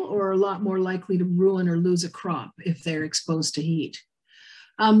vulnerable or a lot more likely to ruin or lose a crop if they're exposed to heat.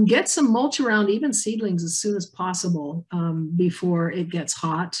 Get some mulch around even seedlings as soon as possible before it gets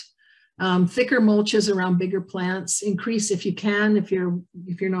hot. Thicker mulches around bigger plants. Increase if you can, if you're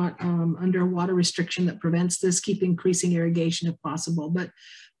not under a water restriction that prevents this, keep increasing irrigation if possible, but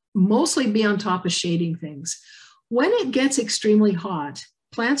mostly be on top of shading things. When it gets extremely hot,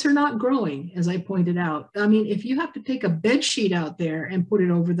 plants are not growing, as I pointed out. I mean, if you have to take a bed sheet out there and put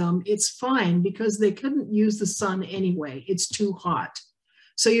it over them, it's fine because they couldn't use the sun anyway. It's too hot.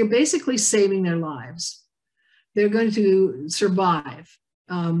 So you're basically saving their lives. They're going to survive.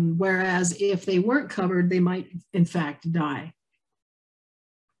 Whereas if they weren't covered, they might in fact die.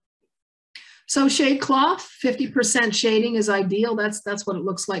 So shade cloth, 50% shading is ideal. That's what it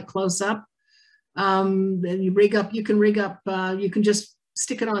looks like close up. Then you can just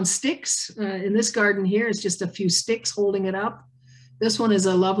stick it on sticks. In this garden here, it's just a few sticks holding it up. This one is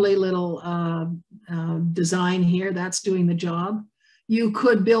a lovely little design here. That's doing the job. You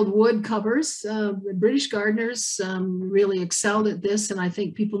could build wood covers. British gardeners really excelled at this, and I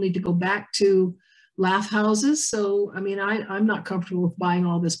think people need to go back to lath houses. So, I mean, I'm not comfortable with buying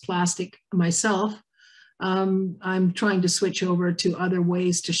all this plastic myself. I'm trying to switch over to other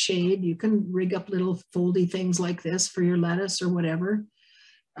ways to shade. You can rig up little foldy things like this for your lettuce or whatever.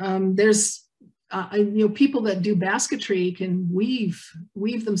 There's people that do basketry can weave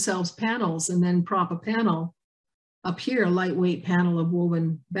themselves panels and then prop a panel up here, a lightweight panel of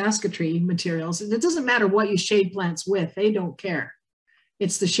woven basketry materials. It doesn't matter what you shade plants with, they don't care.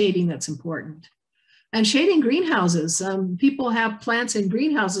 It's the shading that's important. And shading greenhouses. People have plants in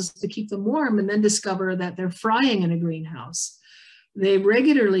greenhouses to keep them warm and then discover that they're frying in a greenhouse. They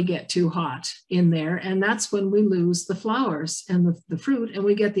regularly get too hot in there, and that's when we lose the flowers and the fruit, and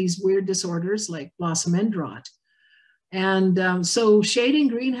we get these weird disorders like blossom end rot. And so shading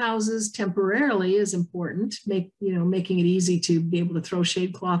greenhouses temporarily is important, making it easy to be able to throw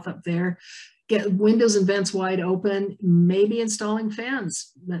shade cloth up there, get windows and vents wide open, maybe installing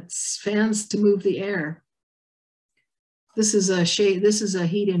fans. That's fans to move the air. This is a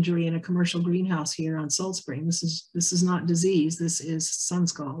heat injury in a commercial greenhouse here on Salt Spring. This is not disease, this is sun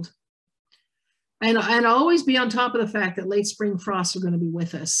scald. And always be on top of the fact that late spring frosts are going to be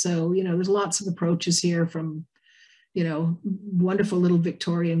with us. So, there's lots of approaches here from wonderful little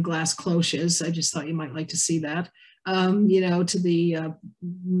Victorian glass cloches. I just thought you might like to see that. To the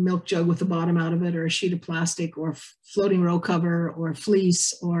milk jug with the bottom out of it, or a sheet of plastic, or floating row cover, or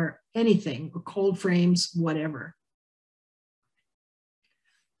fleece, or anything, or cold frames, whatever.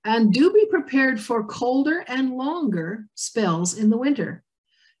 And do be prepared for colder and longer spells in the winter.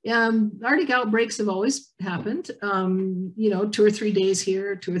 Arctic outbreaks have always happened, 2 or 3 days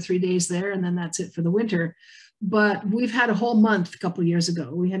here, 2 or 3 days there, and then that's it for the winter. But we've had a whole month a couple of years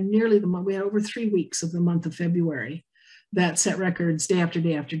ago. We had we had over 3 weeks of the month of February that set records day after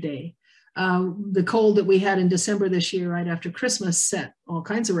day after day. The cold that we had in December this year, right after Christmas, set all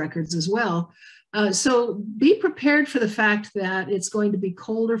kinds of records as well. So be prepared for the fact that it's going to be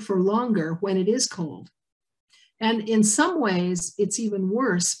colder for longer when it is cold. And in some ways, it's even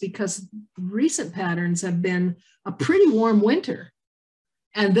worse because recent patterns have been a pretty warm winter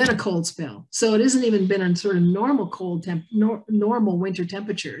and then a cold spell. So it hasn't even been on sort of normal normal winter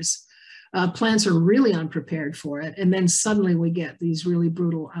temperatures. Plants are really unprepared for it. And then suddenly we get these really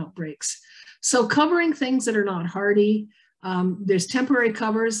brutal outbreaks. So covering things that are not hardy. There's temporary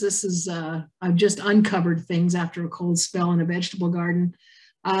covers. This is, I've just uncovered things after a cold spell in a vegetable garden.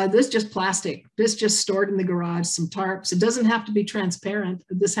 This just plastic. This just stored in the garage, some tarps. It doesn't have to be transparent.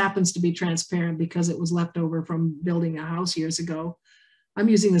 This happens to be transparent because it was left over from building a house years ago. I'm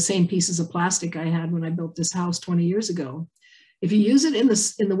using the same pieces of plastic I had when I built this house 20 years ago. If you use it in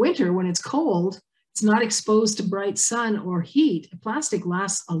the winter when it's cold, it's not exposed to bright sun or heat. Plastic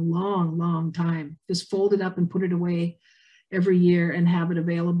lasts a long, long time. Just fold it up and put it away every year and have it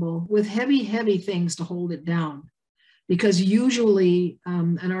available with heavy, heavy things to hold it down. Because usually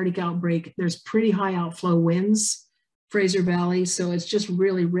an Arctic outbreak, there's pretty high outflow winds, Fraser Valley, so it's just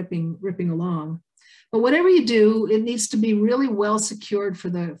really ripping along. But whatever you do, it needs to be really well secured for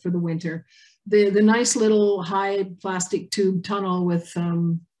the winter. The nice little high plastic tube tunnel with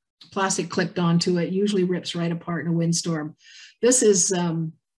plastic clipped onto it usually rips right apart in a windstorm. This is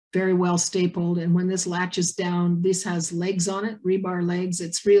very well stapled, and when this latches down, this has legs on it, rebar legs.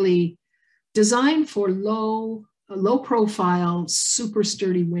 It's really designed for low profile, super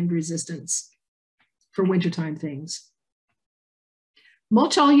sturdy wind resistance for wintertime things.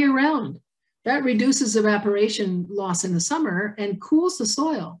 Mulch all year round. That reduces evaporation loss in the summer and cools the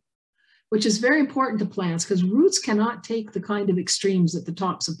soil, which is very important to plants because roots cannot take the kind of extremes that the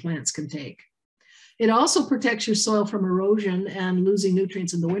tops of plants can take. It also protects your soil from erosion and losing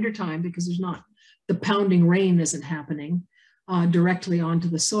nutrients in the wintertime because the pounding rain isn't happening directly onto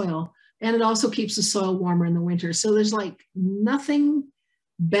the soil. And it also keeps the soil warmer in the winter. So there's like nothing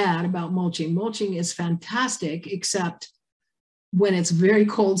bad about mulching. Mulching is fantastic, except when it's very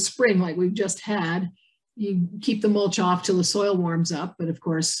cold spring, like we've just had, you keep the mulch off till the soil warms up. But of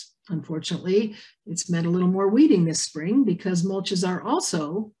course, unfortunately, it's meant a little more weeding this spring because mulches are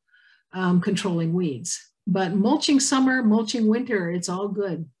also controlling weeds. But mulching summer, mulching winter, it's all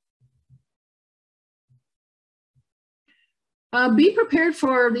good. Be prepared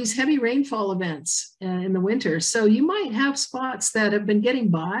for these heavy rainfall events in the winter. So you might have spots that have been getting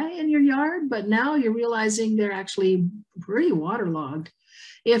by in your yard, but now you're realizing they're actually pretty waterlogged.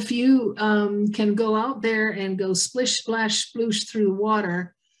 If you can go out there and go splish, splash, sploosh through the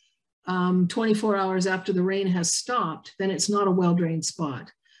water 24 hours after the rain has stopped, then it's not a well-drained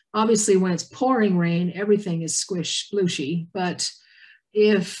spot. Obviously, when it's pouring rain, everything is squish, splooshy, but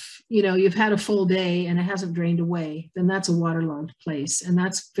if you've had a full day and it hasn't drained away, then that's a waterlogged place. And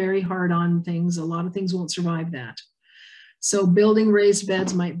that's very hard on things. A lot of things won't survive that. So building raised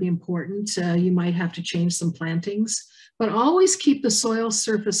beds might be important. You might have to change some plantings, but always keep the soil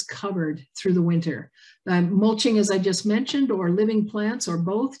surface covered through the winter. Mulching, as I just mentioned, or living plants or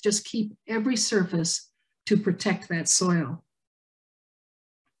both, just keep every surface to protect that soil.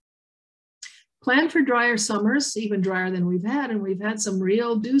 Plan for drier summers, even drier than we've had, and we've had some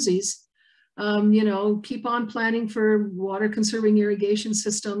real doozies. Keep on planning for water conserving irrigation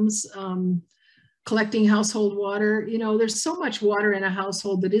systems, collecting household water. There's so much water in a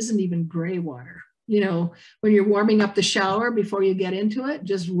household that isn't even gray water. When you're warming up the shower before you get into it,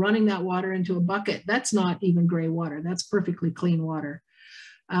 just running that water into a bucket, that's not even gray water. That's perfectly clean water.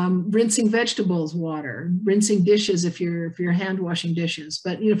 Rinsing vegetables, water, rinsing dishes if you're hand washing dishes.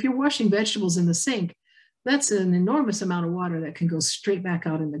 But if you're washing vegetables in the sink, that's an enormous amount of water that can go straight back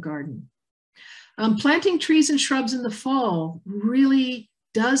out in the garden. Planting trees and shrubs in the fall really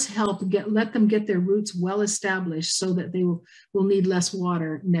does help let them get their roots well established so that they will need less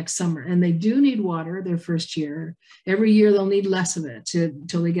water next summer. And they do need water their first year. Every year they'll need less of it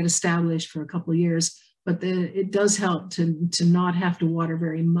until they get established for a couple of years. But it does help to not have to water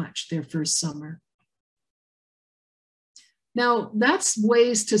very much their first summer. Now, that's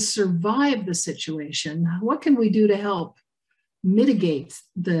ways to survive the situation. What can we do to help mitigate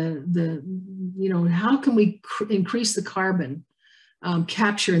how can we increase the carbon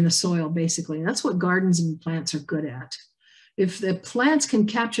capture in the soil, basically? And that's what gardens and plants are good at. If the plants can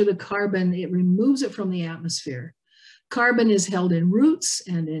capture the carbon, it removes it from the atmosphere. Carbon is held in roots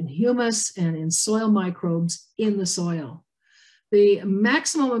and in humus and in soil microbes in the soil. The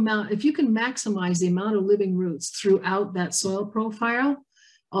maximum amount, if you can maximize the amount of living roots throughout that soil profile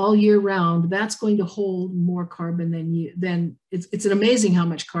all year round, that's going to hold more carbon than it's an amazing how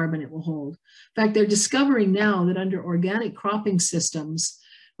much carbon it will hold. In fact, they're discovering now that under organic cropping systems,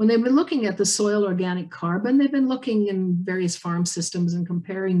 when they've been looking at the soil organic carbon, they've been looking in various farm systems and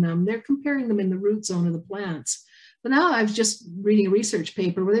comparing them. They're comparing them in the root zone of the plants. But now I was just reading a research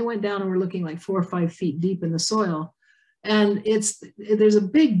paper where they went down and were looking like 4 or 5 feet deep in the soil. And there's a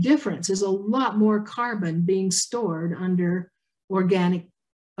big difference. There's a lot more carbon being stored under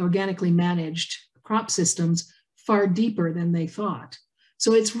organically managed crop systems far deeper than they thought.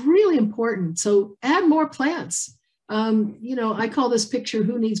 So it's really important. So add more plants. I call this picture,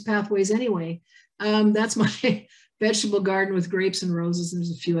 who needs pathways anyway? That's my vegetable garden with grapes and roses. There's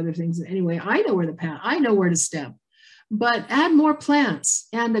a few other things. Anyway, I know where to step. But add more plants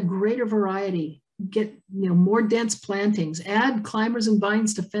and a greater variety. Get more dense plantings. Add climbers and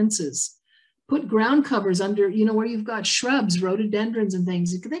vines to fences. Put ground covers under, where you've got shrubs, rhododendrons and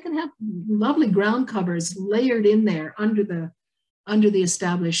things. They can have lovely ground covers layered in there under the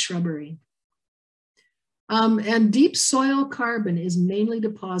established shrubbery. And deep soil carbon is mainly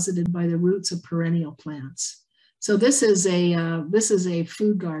deposited by the roots of perennial plants. So this is a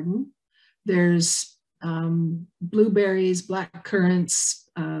food garden. There's blueberries, black currants,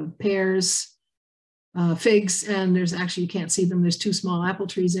 pears, figs, and there's actually, you can't see them, there's 2 small apple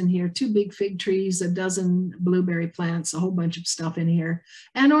trees in here, 2 big fig trees, a dozen blueberry plants, a whole bunch of stuff in here,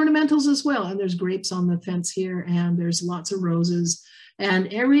 and ornamentals as well. And there's grapes on the fence here, and there's lots of roses,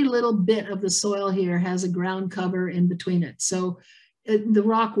 and every little bit of the soil here has a ground cover in between it. So the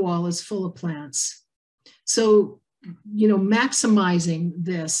rock wall is full of plants. So maximizing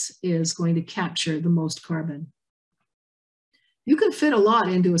this is going to capture the most carbon. You can fit a lot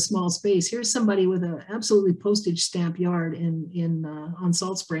into a small space. Here's somebody with an absolutely postage stamp yard on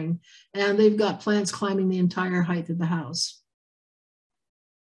Salt Spring, and they've got plants climbing the entire height of the house.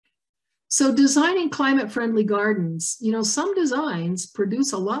 So designing climate-friendly gardens, you know, some designs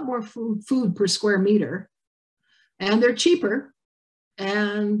produce a lot more food per square meter, and they're cheaper,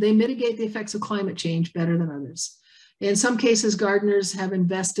 and they mitigate the effects of climate change better than others. In some cases, gardeners have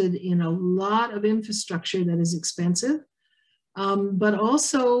invested in a lot of infrastructure that is expensive, but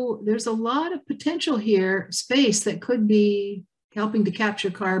also there's a lot of potential here, space that could be helping to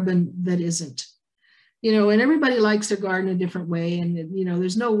capture carbon that isn't. You know, and everybody likes their garden a different way, and you know,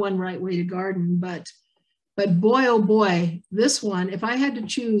 there's no one right way to garden, but boy, oh boy, this one, if I had to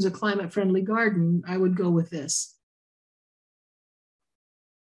choose a climate-friendly garden, I would go with this.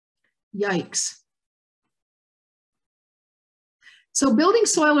 Yikes. So building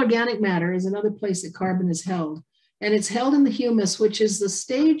soil organic matter is another place that carbon is held, and it's held in the humus, which is the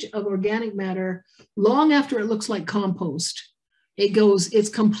stage of organic matter long after it looks like compost. It's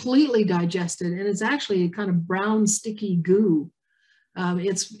completely digested, and it's actually a kind of brown, sticky goo. And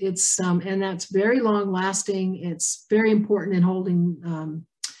that's very long lasting. It's very important in holding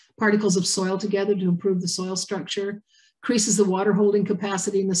particles of soil together to improve the soil structure, increases the water holding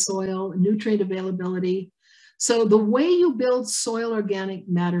capacity in the soil, nutrient availability. So the way you build soil organic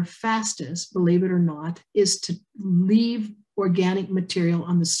matter fastest, believe it or not, is to leave organic material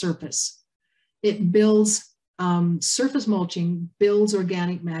on the surface. It builds surface mulching builds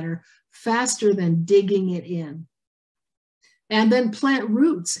organic matter faster than digging it in. And then plant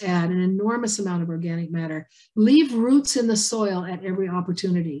roots add an enormous amount of organic matter. Leave roots in the soil at every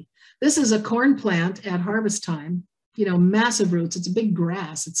opportunity. This is a corn plant at harvest time, you know, massive roots. It's a big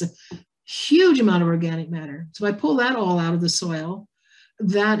grass. It's a huge amount of organic matter. So I pull that all out of the soil.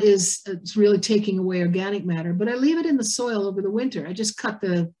 It's really taking away organic matter, but I leave it in the soil over the winter. I just cut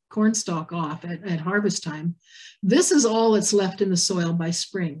the corn stalk off at harvest time. This is all that's left in the soil by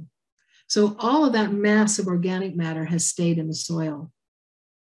spring. So all of that mass of organic matter has stayed in the soil.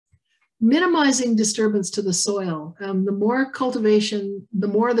 Minimizing disturbance to the soil. The more cultivation, the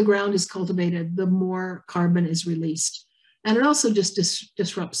more the ground is cultivated, the more carbon is released. And it also just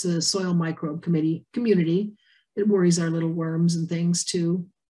disrupts the soil microbe community. It worries our little worms and things too.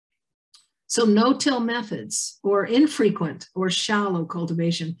 So no-till methods or infrequent or shallow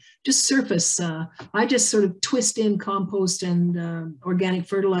cultivation, just surface. I just sort of twist in compost and organic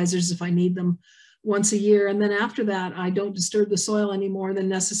fertilizers if I need them once a year. And then after that, I don't disturb the soil any more than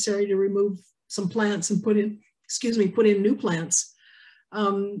necessary to remove some plants and put in new plants.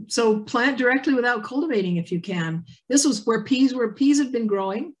 So plant directly without cultivating if you can. This was where peas had been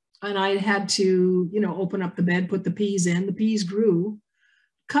growing. And I had to, you know, open up the bed, put the peas in. The peas grew,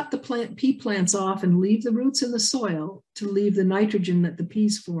 cut the pea plants off and leave the roots in the soil to leave the nitrogen that the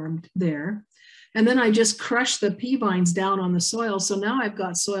peas formed there. And then I just crushed the pea vines down on the soil. So now I've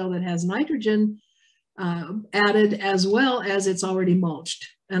got soil that has nitrogen added as well as it's already mulched.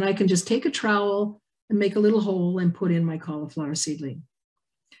 And I can just take a trowel and make a little hole and put in my cauliflower seedling.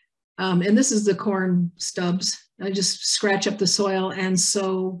 And this is the corn stubs. I just scratch up the soil and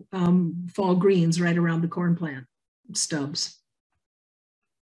sow fall greens right around the corn plant stubs.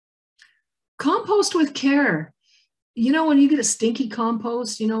 Compost with care. You know, when you get a stinky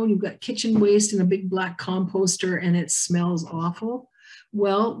compost, you know, you've got kitchen waste in a big black composter and it smells awful.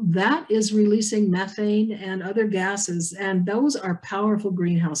 Well, that is releasing methane and other gases, and those are powerful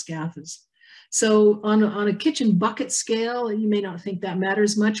greenhouse gases. So on a kitchen bucket scale, you may not think that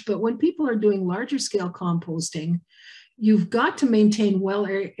matters much, but when people are doing larger scale composting, you've got to maintain well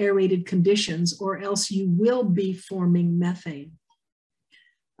aerated conditions or else you will be forming methane.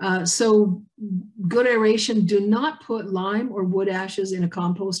 So good aeration, do not put lime or wood ashes in a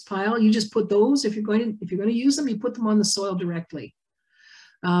compost pile. You just put those, if you're going to use them, you put them on the soil directly.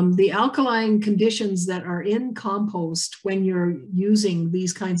 The alkaline conditions that are in compost when you're using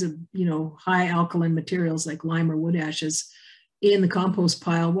these kinds of, you know, high alkaline materials like lime or wood ashes in the compost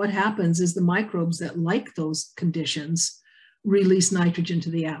pile, what happens is the microbes that like those conditions release nitrogen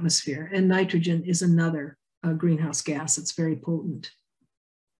to the atmosphere. And nitrogen is another greenhouse gas that's very potent.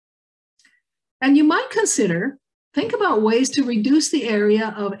 And you might think about ways to reduce the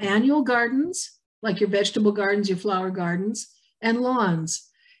area of annual gardens, like your vegetable gardens, your flower gardens, and lawns.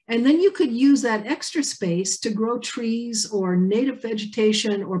 And then you could use that extra space to grow trees or native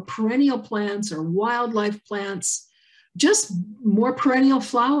vegetation or perennial plants or wildlife plants, just more perennial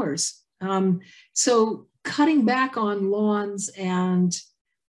flowers. So cutting back on lawns and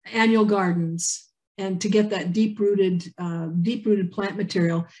annual gardens and to get that deep-rooted plant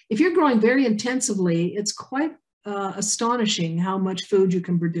material. If you're growing very intensively, it's quite astonishing how much food you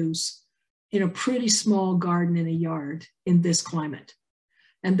can produce in a pretty small garden in a yard in this climate.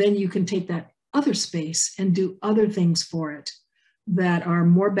 And then you can take that other space and do other things for it that are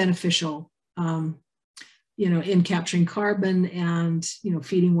more beneficial, in capturing carbon and,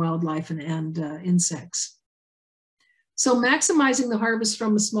 feeding wildlife and insects. So maximizing the harvest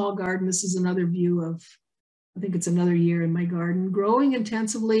from a small garden, this is another view of, I think it's another year in my garden, growing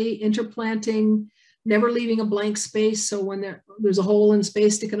intensively, interplanting, never leaving a blank space. So when there's a hole in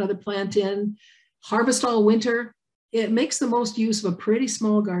space, stick another plant in, harvest all winter. It makes the most use of a pretty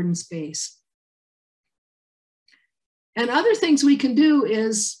small garden space. And other things we can do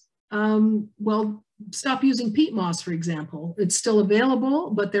is, stop using peat moss, for example. It's still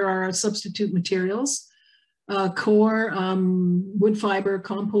available, but there are substitute materials, core, wood fiber,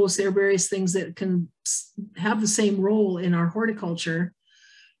 compost. There are various things that can have the same role in our horticulture.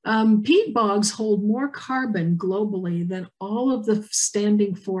 Peat bogs hold more carbon globally than all of the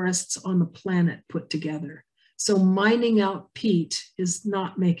standing forests on the planet put together. So mining out peat is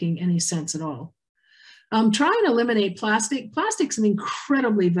not making any sense at all. Try and eliminate plastic. Plastic's an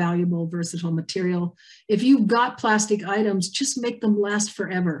incredibly valuable, versatile material. If you've got plastic items, just make them last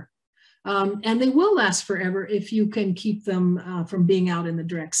forever. And they will last forever if you can keep them from being out in the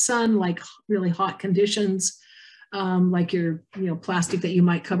direct sun, like really hot conditions, like your plastic that you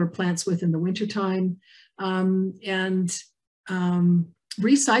might cover plants with in the wintertime. And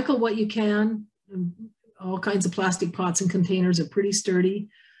recycle what you can. All kinds of plastic pots and containers are pretty sturdy.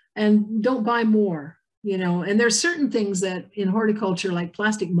 And don't buy more. And there's certain things that in horticulture, like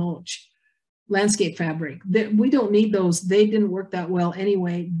plastic mulch, landscape fabric, that we don't need those. They didn't work that well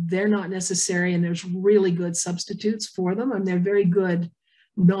anyway. They're not necessary, and there's really good substitutes for them, and they're very good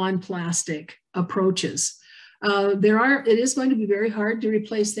non-plastic approaches. It is going to be very hard to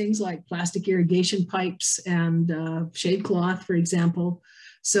replace things like plastic irrigation pipes and shade cloth, for example.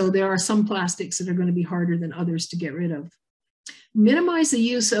 So there are some plastics that are going to be harder than others to get rid of. Minimize the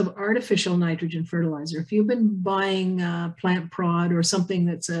use of artificial nitrogen fertilizer. If you've been buying plant prod or something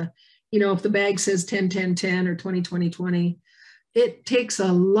that's if the bag says 10-10-10 or 20-20-20, it takes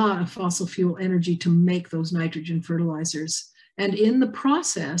a lot of fossil fuel energy to make those nitrogen fertilizers. And in the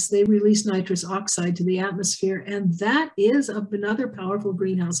process, they release nitrous oxide to the atmosphere, and that is another powerful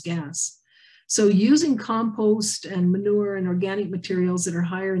greenhouse gas. So using compost and manure and organic materials that are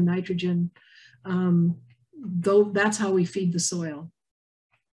higher in nitrogen, though that's how we feed the soil.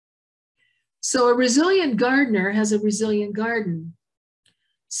 So a resilient gardener has a resilient garden.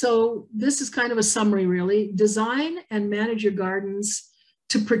 So this is kind of a summary, really. Design and manage your gardens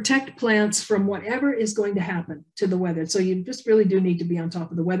to protect plants from whatever is going to happen to the weather. So you just really do need to be on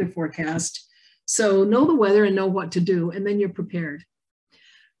top of the weather forecast. So know the weather and know what to do, and then you're prepared.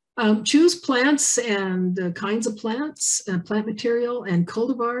 Choose plants and kinds of plants, plant material and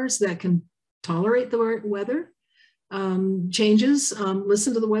cultivars that can tolerate the weather changes.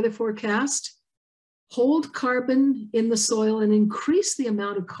 Listen to the weather forecast. Hold carbon in the soil and increase the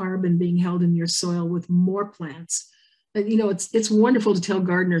amount of carbon being held in your soil with more plants. And, it's wonderful to tell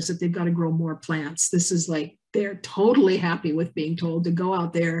gardeners that they've got to grow more plants. This is like, they're totally happy with being told to go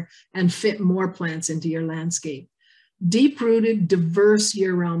out there and fit more plants into your landscape. Deep-rooted, diverse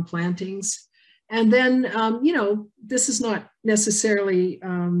year-round plantings. And then, this is not necessarily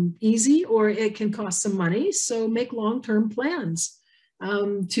easy, or it can cost some money. So make long-term plans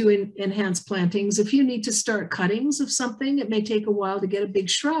to enhance plantings. If you need to start cuttings of something, it may take a while to get a big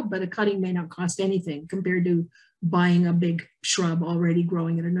shrub, but a cutting may not cost anything compared to buying a big shrub already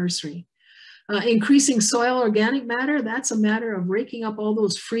growing in a nursery. Increasing soil organic matter, that's a matter of raking up all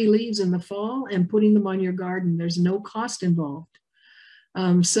those free leaves in the fall and putting them on your garden. There's no cost involved.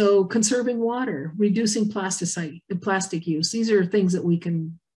 So conserving water, reducing plastic use. These are things that we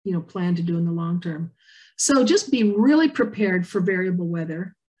can, plan to do in the long term. So just be really prepared for variable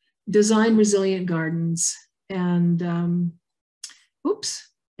weather, design resilient gardens, and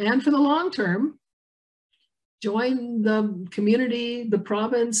and for the long term, join the community, the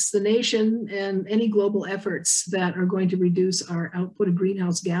province, the nation, and any global efforts that are going to reduce our output of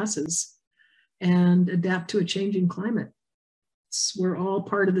greenhouse gases and adapt to a changing climate. We're all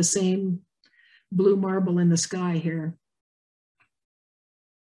part of the same blue marble in the sky here.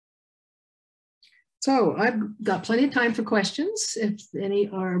 So I've got plenty of time for questions if any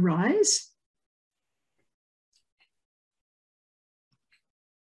arise.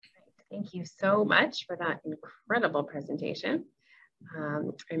 Thank you so much for that incredible presentation.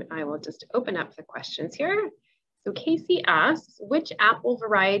 And I will just open up the questions here. So Casey asks, which apple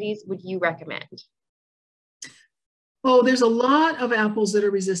varieties would you recommend? Oh, there's a lot of apples that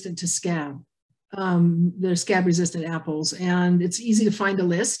are resistant to scab. They're scab-resistant apples, and it's easy to find a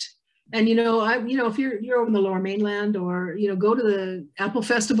list. And if you're over in the Lower Mainland, or go to the apple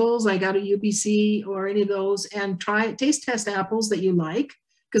festivals like out at UBC or any of those, and taste test apples that you like,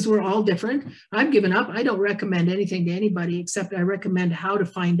 because we're all different. I've given up. I don't recommend anything to anybody, except I recommend how to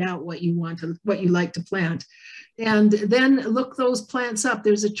find out what you like to plant, and then look those plants up.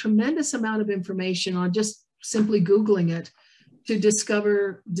 There's a tremendous amount of information on just simply Googling it to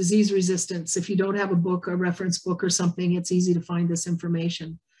discover disease resistance. If you don't have a book, a reference book or something, it's easy to find this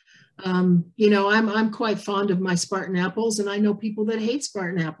information. I'm quite fond of my Spartan apples, and I know people that hate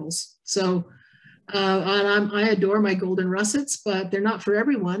Spartan apples. So I adore my golden russets, but they're not for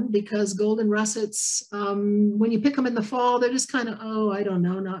everyone, because golden russets, when you pick them in the fall, they're just kind of, I don't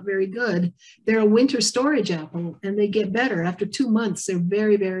know, not very good. They're a winter storage apple, and they get better. After 2 months, they're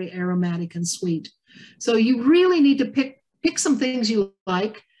very, very aromatic and sweet. So you really need to pick some things you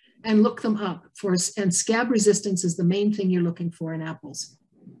like and look them up and scab resistance is the main thing you're looking for in apples.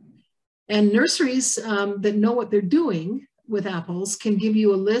 And nurseries that know what they're doing with apples can give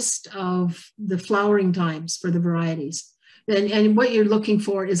you a list of the flowering times for the varieties. And what you're looking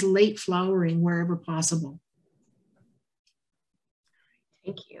for is late flowering wherever possible.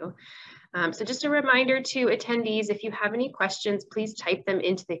 Thank you. So just a reminder to attendees, if you have any questions, please type them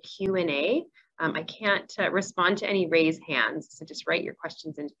into the Q&A. I can't respond to any raised hands, so just write your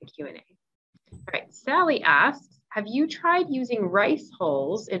questions into the Q&A. All right, Sally asks, have you tried using rice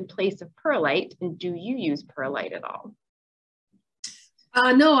hulls in place of perlite, and do you use perlite at all?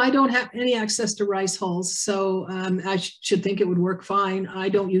 No, I don't have any access to rice hulls, so I should think it would work fine. I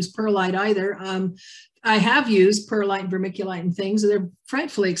don't use perlite either. I have used perlite and vermiculite and things. They're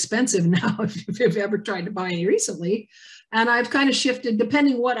frightfully expensive now if you've ever tried to buy any recently. And I've kind of shifted,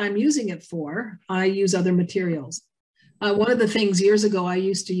 depending what I'm using it for, I use other materials. One of the things years ago I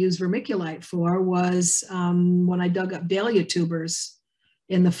used to use vermiculite for was when I dug up dahlia tubers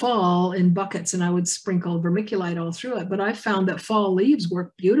in the fall in buckets, and I would sprinkle vermiculite all through it. But I found that fall leaves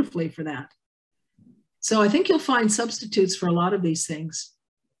work beautifully for that. So I think you'll find substitutes for a lot of these things.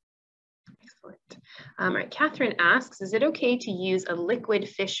 Excellent. All right, Catherine asks, is it okay to use a liquid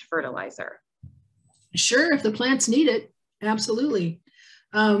fish fertilizer? Sure, if the plants need it, absolutely.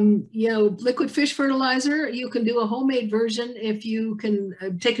 Liquid fish fertilizer, you can do a homemade version if you can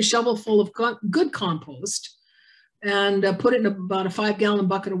take a shovel full of good compost and put it in about a 5-gallon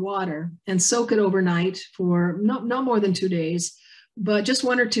bucket of water and soak it overnight for not more than 2 days, but just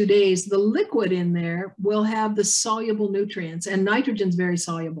 1 or 2 days. The liquid in there will have the soluble nutrients, and nitrogen's very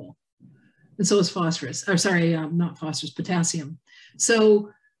soluble. And so is phosphorus, or sorry, not phosphorus, potassium. So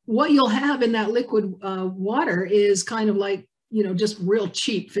what you'll have in that liquid water is kind of like, just real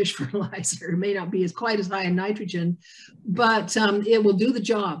cheap fish fertilizer. It may not be quite as high in nitrogen, but it will do the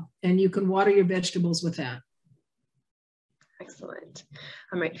job, and you can water your vegetables with that. Excellent.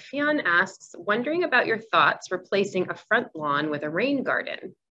 All right, Fionn asks, wondering about your thoughts replacing a front lawn with a rain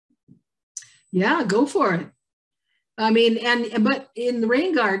garden. Yeah, go for it. But in the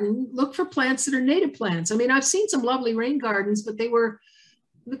rain garden, look for plants that are native plants. I've seen some lovely rain gardens, but they're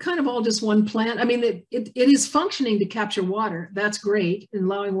kind of all just one plant. It is functioning to capture water. That's great, and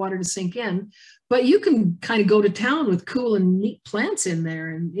allowing water to sink in. But you can kind of go to town with cool and neat plants in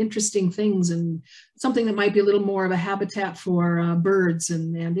there and interesting things, and something that might be a little more of a habitat for birds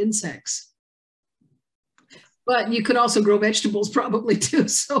and insects. But you could also grow vegetables probably too.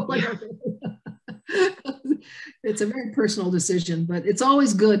 So it's a very personal decision, but it's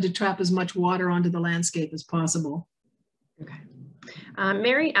always good to trap as much water onto the landscape as possible. Okay.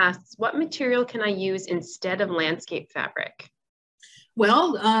 Mary asks, what material can I use instead of landscape fabric?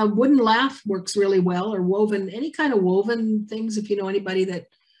 Well, wooden lath works really well, or woven, any kind of woven things. If you know anybody that,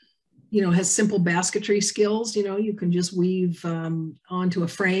 has simple basketry skills, you can just weave onto a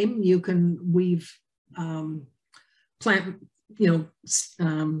frame. You can weave plant,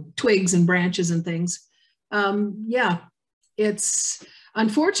 twigs and branches and things. Yeah, it's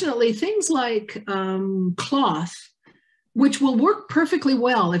unfortunately things like cloth, which will work perfectly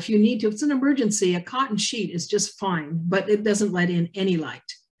well if you need to. If it's an emergency, a cotton sheet is just fine, but it doesn't let in any light.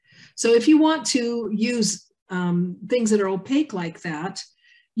 So if you want to use things that are opaque like that,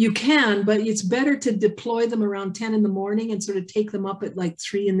 you can, but it's better to deploy them around 10 in the morning and sort of take them up at like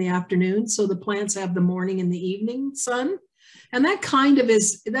 3 in the afternoon. So the plants have the morning and the evening sun. And that's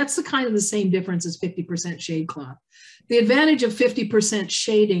the kind of the same difference as 50% shade cloth. The advantage of 50%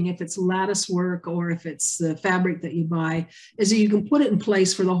 shading, if it's lattice work or if it's the fabric that you buy, is that you can put it in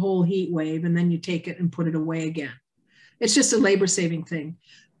place for the whole heat wave, and then you take it and put it away again. It's just a labor saving thing.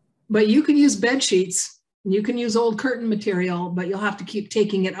 But you can use bed sheets You can use old curtain material, but you'll have to keep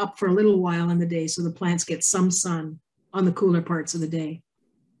taking it up for a little while in the day so the plants get some sun on the cooler parts of the day.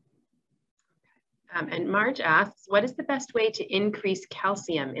 And Marge asks, what is the best way to increase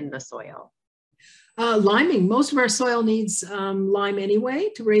calcium in the soil? Liming. Most of our soil needs lime anyway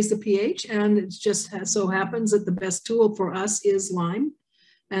to raise the pH, and it just so happens that the best tool for us is lime.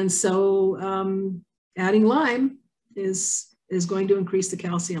 And so adding lime is going to increase the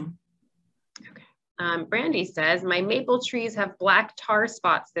calcium. Okay. Brandy says, my maple trees have black tar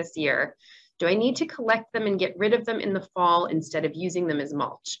spots this year. Do I need to collect them and get rid of them in the fall instead of using them as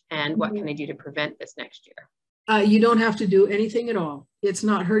mulch? And what can I do to prevent this next year? You don't have to do anything at all. It's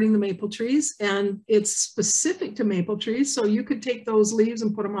not hurting the maple trees, and it's specific to maple trees. So you could take those leaves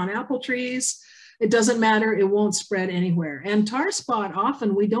and put them on apple trees. It doesn't matter. It won't spread anywhere. And tar spot,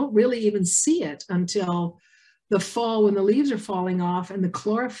 often we don't really even see it until the fall when the leaves are falling off and the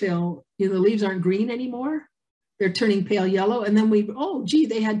chlorophyll, the leaves aren't green anymore. They're turning pale yellow. And then oh, gee,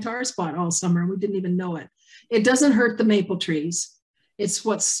 they had tar spot all summer and we didn't even know it. It doesn't hurt the maple trees. It's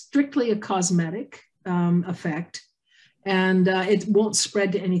what's strictly a cosmetic effect, and it won't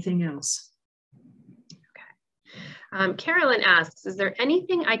spread to anything else. Okay. Carolyn asks, is there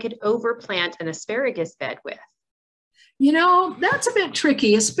anything I could overplant an asparagus bed with? That's a bit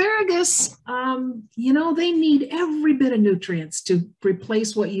tricky. Asparagus, they need every bit of nutrients to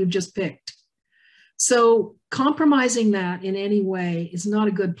replace what you just picked. So compromising that in any way is not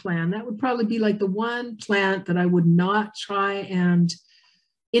a good plan. That would probably be like the one plant that I would not try and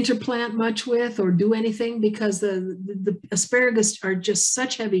interplant much with or do anything, because the asparagus are just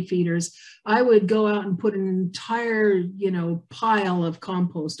such heavy feeders. I would go out and put an entire, pile of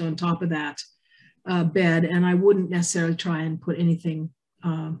compost on top of that bed, and I wouldn't necessarily try and put anything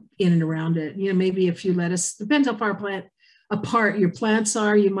in and around it. Maybe a few lettuce, depends how far apart your plants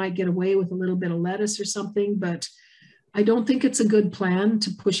are. You might get away with a little bit of lettuce or something, but I don't think it's a good plan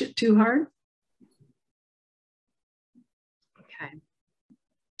to push it too hard. Okay.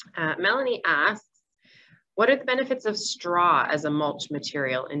 Melanie asks, what are the benefits of straw as a mulch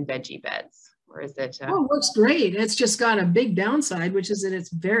material in veggie beds? Or is it? Oh, it works great. It's just got a big downside, which is that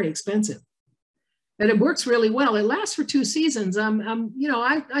it's very expensive. But it works really well. It lasts for 2 seasons.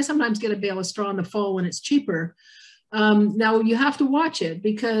 I sometimes get a bale of straw in the fall when it's cheaper. Now you have to watch it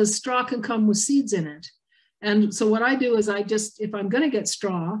because straw can come with seeds in it. And so what I do is if I'm going to get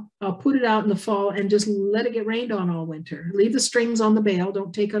straw, I'll put it out in the fall and just let it get rained on all winter. Leave the strings on the bale,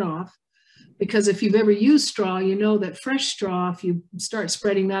 don't take it off. Because if you've ever used straw, you know that fresh straw, if you start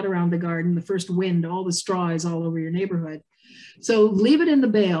spreading that around the garden, the first wind, all the straw is all over your neighborhood. So leave it in the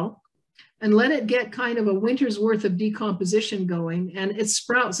bale and let it get kind of a winter's worth of decomposition going, and it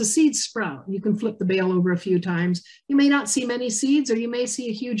sprouts, the seeds sprout. You can flip the bale over a few times. You may not see many seeds, or you may see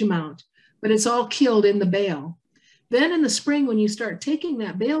a huge amount, but it's all killed in the bale. Then in the spring, when you start taking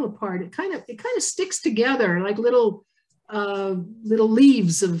that bale apart, it kind of sticks together like little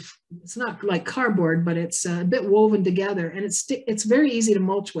leaves of, it's not like cardboard, but it's a bit woven together, and it's very easy to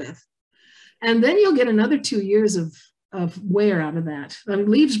mulch with. And then you'll get another 2 years of wear out of that.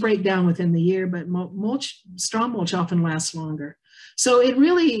 Leaves break down within the year, but straw mulch often lasts longer. So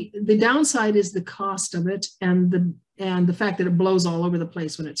the downside is the cost of it and the fact that it blows all over the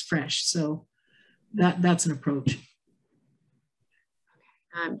place when it's fresh. So that's an approach.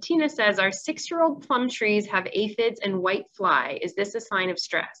 Tina says, our 6-year-old plum trees have aphids and white fly. Is this a sign of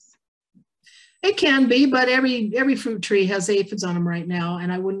stress? It can be, but every fruit tree has aphids on them right now,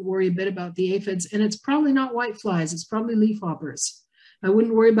 and I wouldn't worry a bit about the aphids. And it's probably not white flies, it's probably leafhoppers. I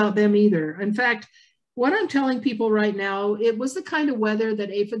wouldn't worry about them either. In fact, what I'm telling people right now, it was the kind of weather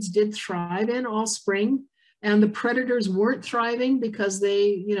that aphids did thrive in all spring, and the predators weren't thriving because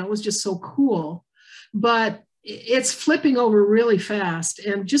it was just so cool. But it's flipping over really fast,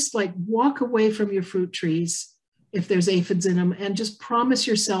 and just like walk away from your fruit trees if there's aphids in them, and just promise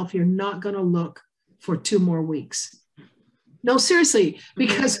yourself you're not going to look for 2 more weeks. No, seriously,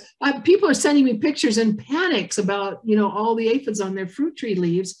 because people are sending me pictures and panics about, all the aphids on their fruit tree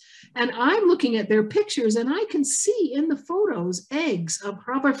leaves. And I'm looking at their pictures and I can see in the photos eggs of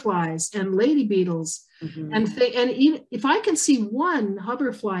hoverflies and lady beetles. And even if I can see 1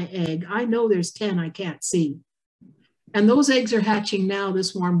 hoverfly egg, I know there's 10 I can't see. And those eggs are hatching now,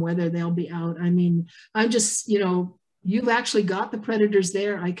 this warm weather, they'll be out. I mean, I'm just, you've actually got the predators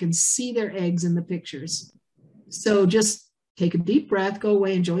there. I can see their eggs in the pictures. So just take a deep breath, go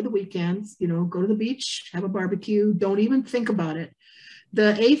away, enjoy the weekend, go to the beach, have a barbecue, don't even think about it.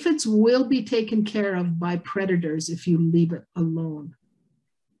 The aphids will be taken care of by predators if you leave it alone.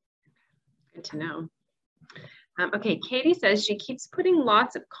 Good to know. Okay, Katie says she keeps putting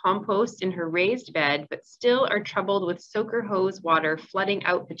lots of compost in her raised bed, but still are troubled with soaker hose water flooding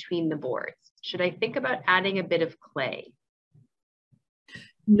out between the boards. Should I think about adding a bit of clay?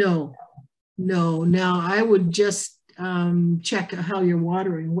 No, no. Now I would just check how you're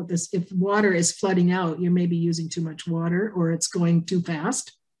watering. If water is flooding out, you may be using too much water or it's going too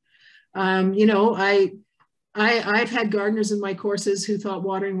fast. You know, I've had gardeners in my courses who thought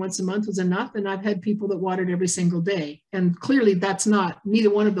watering once a month was enough, and I've had people that watered every single day. And clearly that's not, neither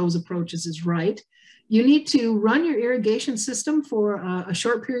one of those approaches is right. You need to run your irrigation system for a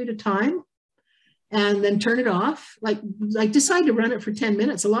short period of time and then turn it off. Like decide to run it for 10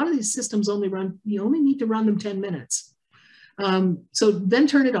 minutes. A lot of these systems you only need to run them 10 minutes. So then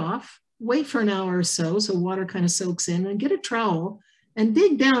turn it off, wait for an hour or so water kind of soaks in, and get a trowel and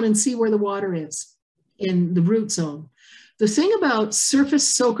dig down and see where the water is in the root zone. The thing about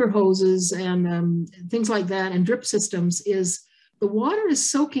surface soaker hoses and things like that and drip systems is the water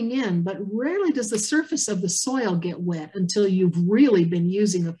is soaking in, but rarely does the surface of the soil get wet until you've really been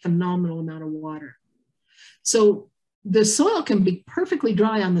using a phenomenal amount of water. So the soil can be perfectly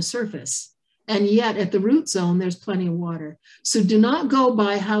dry on the surface, and yet at the root zone, there's plenty of water. So do not go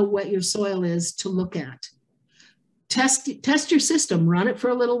by how wet your soil is to look at. Test your system, run it for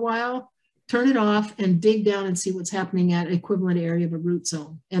a little while, turn it off, and dig down and see what's happening at equivalent area of a root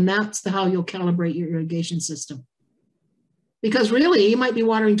zone. And that's how you'll calibrate your irrigation system. Because really, you might be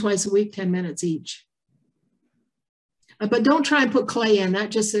watering twice a week, 10 minutes each. But don't try and put clay in.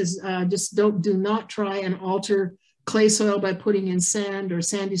 That just says, do not try and alter clay soil by putting in sand or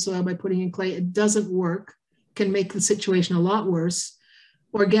sandy soil by putting in clay. It doesn't work, can make the situation a lot worse.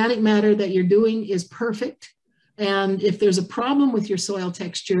 Organic matter that you're doing is perfect. And if there's a problem with your soil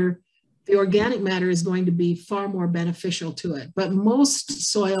texture, the organic matter is going to be far more beneficial to it. But most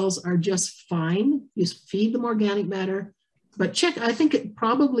soils are just fine. You feed them organic matter, but check, I think it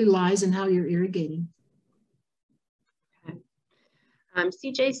probably lies in how you're irrigating. Okay.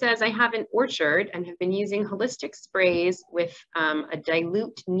 CJ says, I have an orchard and have been using holistic sprays with a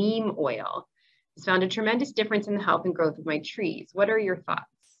dilute neem oil. It's found a tremendous difference in the health and growth of my trees. What are your thoughts?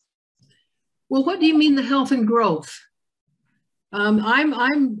 Well, what do you mean the health and growth?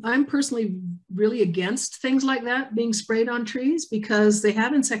 I'm personally really against things like that being sprayed on trees because they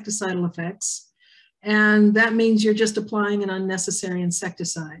have insecticidal effects, and that means you're just applying an unnecessary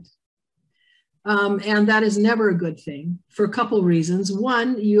insecticide. And that is never a good thing for a couple of reasons.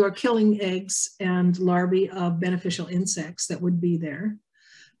 One, you are killing eggs and larvae of beneficial insects that would be there.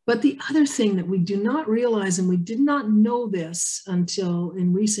 But the other thing that we do not realize, and we did not know this until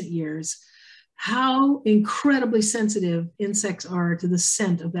in recent years, how incredibly sensitive insects are to the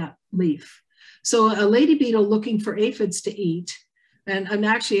scent of that leaf. So a lady beetle looking for aphids to eat, and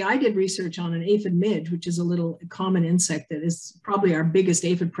actually I did research on an aphid midge, which is a little common insect that is probably our biggest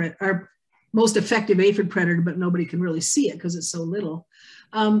aphid predator, our most effective aphid predator, but nobody can really see it because it's so little.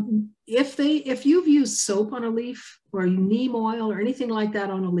 If you've used soap on a leaf or neem oil or anything like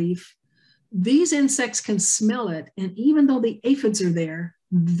that on a leaf, these insects can smell it, and even though the aphids are there,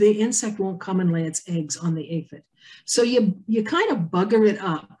 the insect won't come and lay its eggs on the aphid. So you kind of bugger it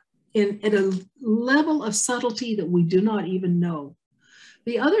up at a level of subtlety that we do not even know.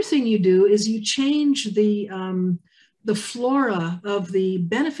 The other thing you do is you change the flora of the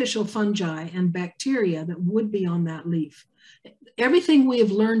beneficial fungi and bacteria that would be on that leaf. Everything we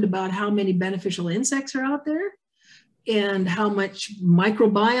have learned about how many beneficial insects are out there and how much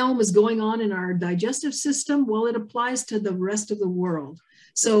microbiome is going on in our digestive system, well, it applies to the rest of the world.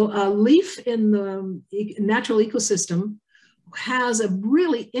 So a leaf in the natural ecosystem has a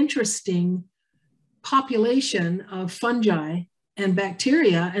really interesting population of fungi and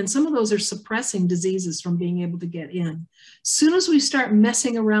bacteria, and some of those are suppressing diseases from being able to get in. As soon as we start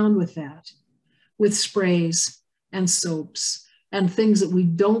messing around with that, with sprays and soaps and things that we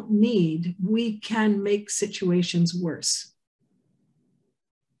don't need, we can make situations worse.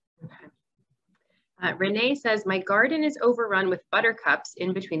 Okay. Renee says, my garden is overrun with buttercups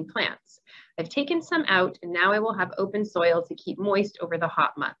in between plants. I've taken some out and now I will have open soil to keep moist over the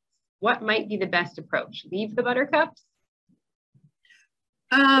hot months. What might be the best approach? Leave the buttercups?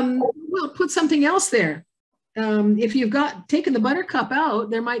 Well, put something else there. If you've taken the buttercup out,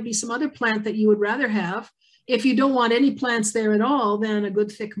 there might be some other plant that you would rather have. If you don't want any plants there at all, then a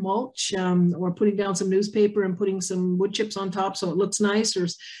good thick mulch, or putting down some newspaper and putting some wood chips on top so it looks nice, or,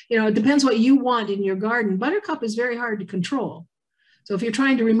 it depends what you want in your garden. Buttercup is very hard to control. So if you're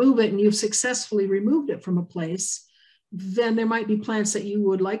trying to remove it and you've successfully removed it from a place, then there might be plants that you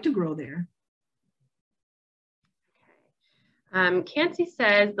would like to grow there. Kansi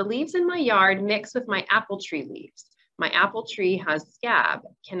says, the leaves in my yard mix with my apple tree leaves. My apple tree has scab.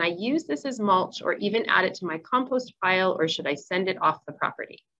 Can I use this as mulch or even add it to my compost pile, or should I send it off the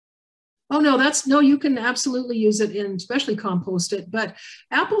property? Oh, no, no, you can absolutely use it in, especially compost it, but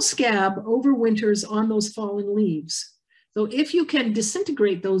apple scab overwinters on those fallen leaves. So if you can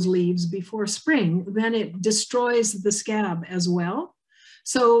disintegrate those leaves before spring, then it destroys the scab as well.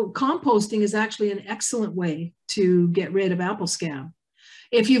 So composting is actually an excellent way to get rid of apple scab.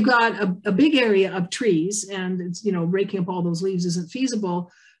 If you've got a big area of trees and it's, raking up all those leaves isn't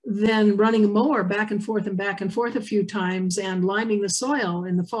feasible, then running a mower back and forth a few times and liming the soil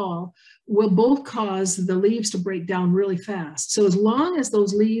in the fall will both cause the leaves to break down really fast. So as long as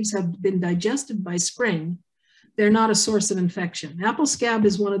those leaves have been digested by spring, they're not a source of infection. Apple scab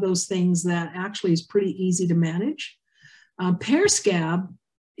is one of those things that actually is pretty easy to manage. Pear scab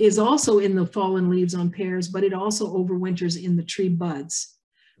is also in the fallen leaves on pears, but it also overwinters in the tree buds.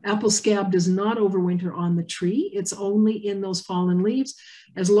 Apple scab does not overwinter on the tree. It's only in those fallen leaves.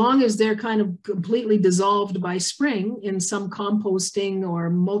 As long as they're kind of completely dissolved by spring in some composting or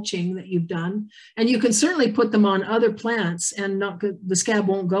mulching that you've done. And you can certainly put them on other plants and the scab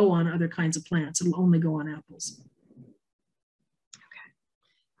won't go on other kinds of plants. It'll only go on apples.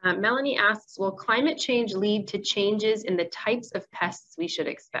 Okay. Melanie asks, will climate change lead to changes in the types of pests we should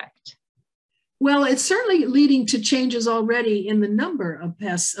expect? Well, it's certainly leading to changes already in the number of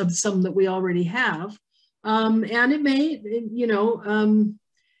pests of some that we already have. And it may,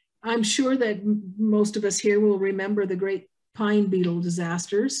 I'm sure that most of us here will remember the great pine beetle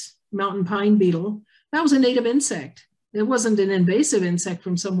disasters, mountain pine beetle. That was a native insect. It wasn't an invasive insect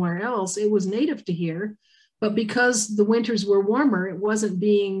from somewhere else. It was native to here. But because the winters were warmer,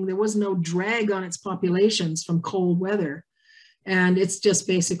 there was no drag on its populations from cold weather. And it's just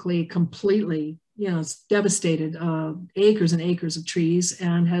basically completely, it's devastated acres and acres of trees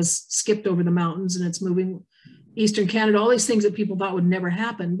and has skipped over the mountains, and it's moving eastern Canada, all these things that people thought would never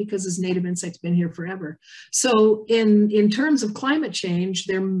happen because this native insect's been here forever. So in terms of climate change,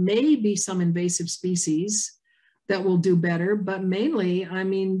 there may be some invasive species that will do better, but mainly,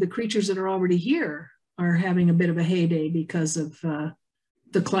 the creatures that are already here are having a bit of a heyday because of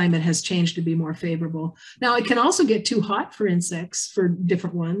the climate has changed to be more favorable. Now, it can also get too hot for insects, for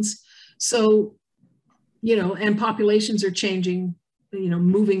different ones. So, and populations are changing,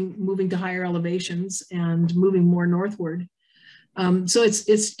 moving to higher elevations and moving more northward. So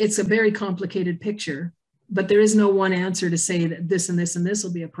it's a very complicated picture, but there is no one answer to say that this and this and this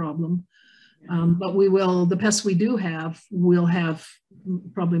will be a problem. But the pests we do have, we'll have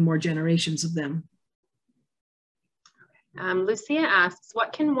probably more generations of them. Lucia asks,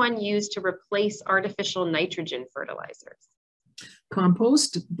 what can one use to replace artificial nitrogen fertilizers?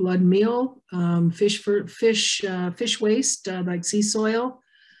 Compost, blood meal, fish waste, like sea soil,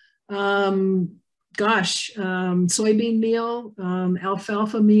 soybean meal,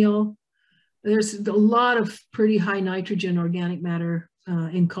 alfalfa meal. There's a lot of pretty high nitrogen organic matter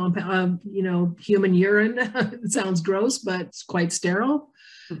in compound, human urine. It sounds gross, but it's quite sterile.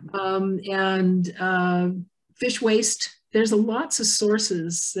 And fish waste. There's lots of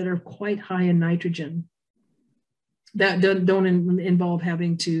sources that are quite high in nitrogen that don't involve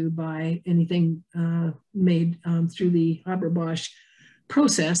having to buy anything made through the Haber-Bosch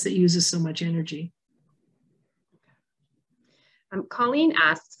process that uses so much energy. Colleen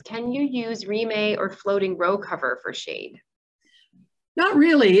asks, can you use remay or floating row cover for shade? Not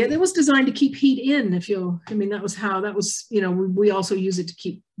really. It was designed to keep heat in. We also use it to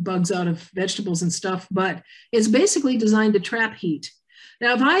keep bugs out of vegetables and stuff, but it's basically designed to trap heat.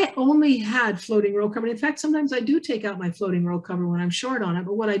 Now, if I only had floating row cover, in fact, sometimes I do take out my floating row cover when I'm short on it,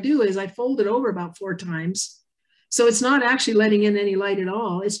 but what I do is I fold it over about 4 times. So it's not actually letting in any light at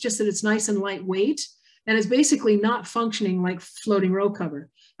all. It's just that it's nice and lightweight, and it's basically not functioning like floating row cover.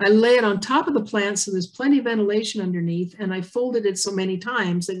 I lay it on top of the plant so there's plenty of ventilation underneath, and I folded it so many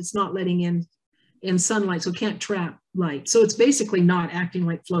times that it's not letting in sunlight, so it can't trap light. So it's basically not acting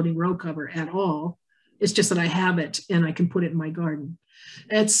like floating row cover at all. It's just that I have it and I can put it in my garden.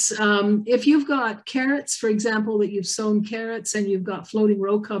 It's if you've got carrots, for example, that you've sown carrots and you've got floating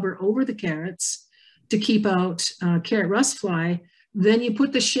row cover over the carrots to keep out carrot rust fly, then you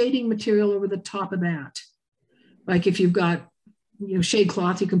put the shading material over the top of that. Like if you've got shade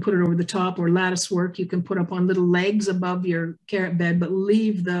cloth, you can put it over the top, or lattice work, you can put up on little legs above your carrot bed, but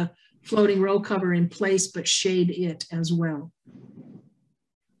leave the floating row cover in place, but shade it as well.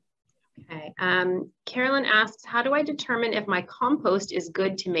 Okay. Carolyn asks, how do I determine if my compost is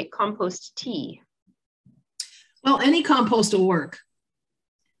good to make compost tea? Well, any compost will work.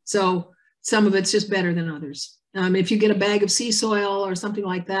 So some of it's just better than others. If you get a bag of sea soil or something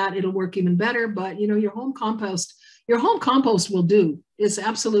like that, it'll work even better. But you know, your home compost will do. It's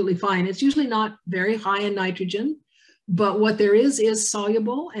absolutely fine. It's usually not very high in nitrogen, but what there is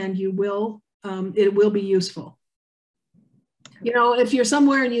soluble, and it will be useful. You know, if you're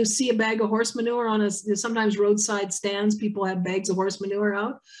somewhere and you see a bag of horse manure sometimes roadside stands, people have bags of horse manure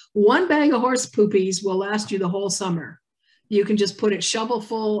out. One bag of horse poopies will last you the whole summer. You can just put it shovel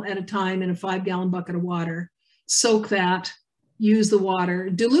full at a time in a 5-gallon bucket of water, soak that, use the water,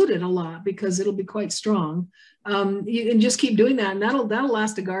 dilute it a lot because it'll be quite strong. You can just keep doing that, and that'll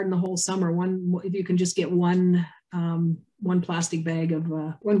last a garden the whole summer. If you can just get one plastic bag of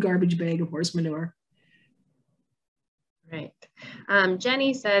one garbage bag of horse manure. Right.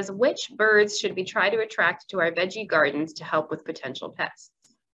 Jenny says, which birds should we try to attract to our veggie gardens to help with potential pests?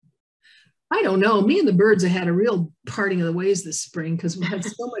 I don't know. Me and the birds have had a real parting of the ways this spring because we had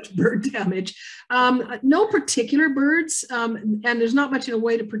so much bird damage. No particular birds, and there's not much of a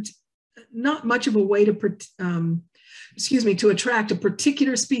way to attract a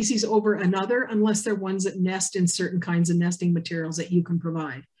particular species over another, unless they're ones that nest in certain kinds of nesting materials that you can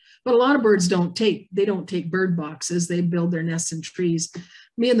provide. But a lot of birds don't take bird boxes. They build their nests in trees.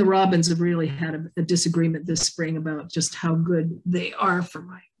 Me and the robins have really had a disagreement this spring about just how good they are for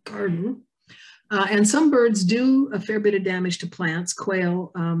my garden. And some birds do a fair bit of damage to plants.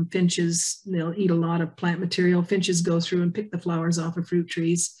 Quail, finches, they'll eat a lot of plant material. Finches go through and pick the flowers off of fruit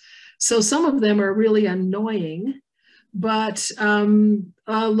trees. So some of them are really annoying, but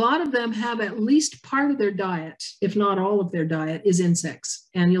a lot of them have at least part of their diet, if not all of their diet, is insects.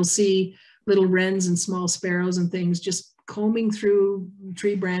 And you'll see little wrens and small sparrows and things just combing through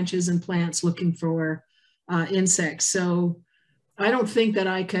tree branches and plants looking for insects. So I don't think that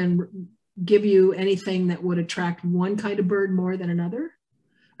I can give you anything that would attract one kind of bird more than another.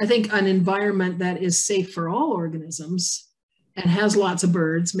 I think an environment that is safe for all organisms and has lots of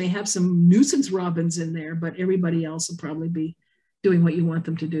birds may have some nuisance robins in there, but everybody else will probably be doing what you want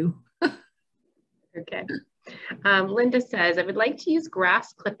them to do. Okay. Linda says, I would like to use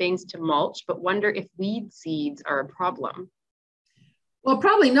grass clippings to mulch, but wonder if weed seeds are a problem. Well,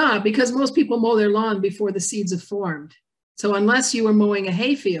 probably not, because most people mow their lawn before the seeds have formed. So unless you were mowing a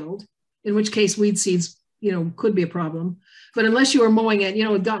hayfield, in which case weed seeds, could be a problem. But unless you were mowing it,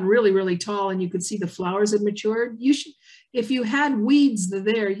 it gotten really, really tall and you could see the flowers had matured, if you had weeds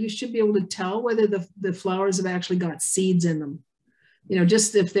there, you should be able to tell whether the flowers have actually got seeds in them.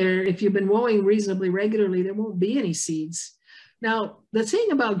 Just if you've been mowing reasonably regularly, there won't be any seeds. Now, the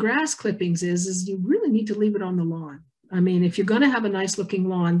thing about grass clippings is you really need to leave it on the lawn. I mean, if you're going to have a nice looking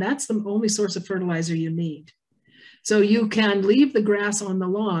lawn, that's the only source of fertilizer you need. So you can leave the grass on the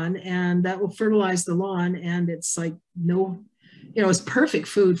lawn and that will fertilize the lawn, and it's like it's perfect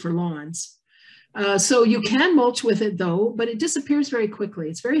food for lawns. So you can mulch with it though, but it disappears very quickly.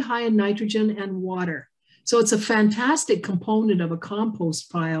 It's very high in nitrogen and water. So it's a fantastic component of a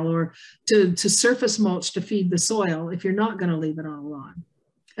compost pile or to surface mulch to feed the soil if you're not going to leave it on a lawn.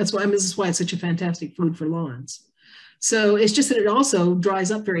 This is why it's such a fantastic food for lawns. So it's just that it also dries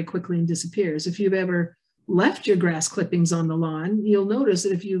up very quickly and disappears. If you've ever left your grass clippings on the lawn, you'll notice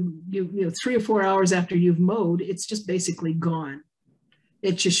that if you 3 or 4 hours after you've mowed, it's just basically gone.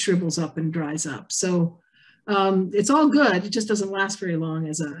 It just shrivels up and dries up. So it's all good. It just doesn't last very long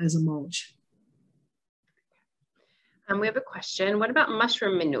as a mulch. We have a question. What about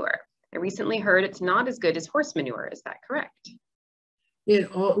mushroom manure? I recently heard it's not as good as horse manure. Is that correct? It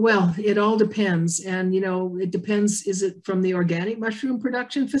all depends. And, it depends. Is it from the organic mushroom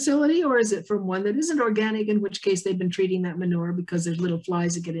production facility, or is it from one that isn't organic, in which case they've been treating that manure because there's little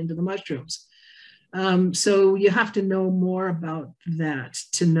flies that get into the mushrooms. So you have to know more about that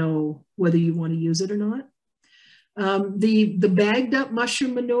to know whether you want to use it or not. The bagged up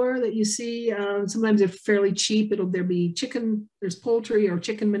mushroom manure that you see, sometimes they're fairly cheap. There's poultry or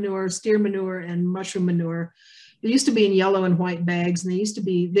chicken manure, steer manure, and mushroom manure. They used to be in yellow and white bags, and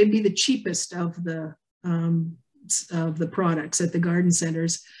they'd be the cheapest of the products at the garden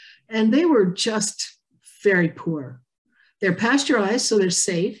centers. And they were just very poor. They're pasteurized, so they're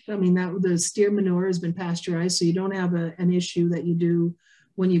safe. I mean, the steer manure has been pasteurized, so you don't have an issue that you do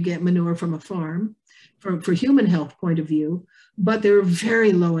when you get manure from a farm, for human health point of view. But they were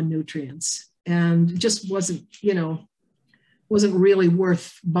very low in nutrients, and just wasn't really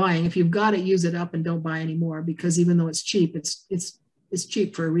worth buying. If you've got it, use it up and don't buy any more, because even though it's cheap, it's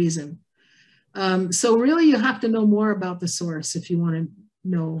cheap for a reason. So really, you have to know more about the source if you want to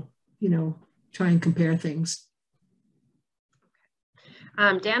know, try and compare things.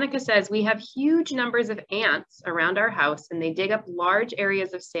 Danica says, we have huge numbers of ants around our house and they dig up large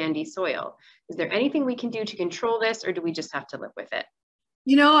areas of sandy soil. Is there anything we can do to control this, or do we just have to live with it?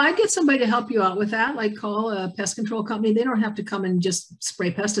 You know, I'd get somebody to help you out with that, like call a pest control company. They don't have to come and just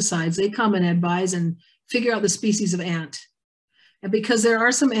spray pesticides. They come and advise and figure out the species of ant. And because there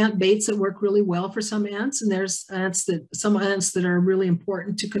are some ant baits that work really well for some ants, and there's some ants that are really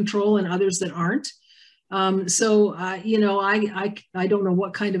important to control and others that aren't. You know, I don't know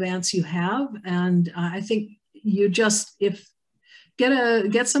what kind of ants you have, and I think you just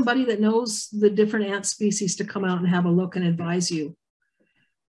get somebody that knows the different ant species to come out and have a look and advise you.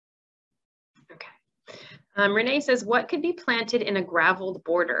 Okay. Renee says, what could be planted in a graveled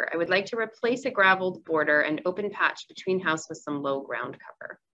border? I would like to replace a graveled border and open patch between house with some low ground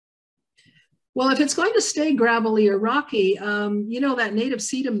cover. Well, if it's going to stay gravelly or rocky, you know, that native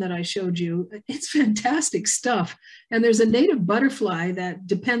sedum that I showed you, it's fantastic stuff. And there's a native butterfly that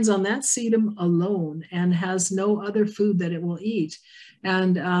depends on that sedum alone and has no other food that it will eat.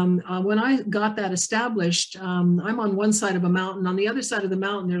 And when I got that established, I'm on one side of a mountain. On the other side of the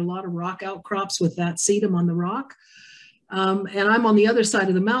mountain, there are a lot of rock outcrops with that sedum on the rock. And I'm on the other side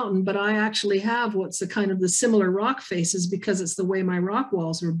of the mountain, but I actually have what's the kind of the similar rock faces because it's the way my rock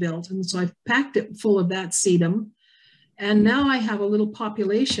walls are built. And so I've packed it full of that sedum. And now I have a little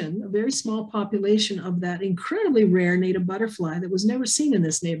population, a very small population of that incredibly rare native butterfly that was never seen in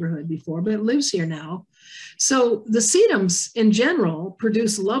this neighborhood before, but it lives here now. So the sedums in general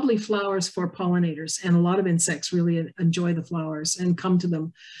produce lovely flowers for pollinators, and a lot of insects really enjoy the flowers and come to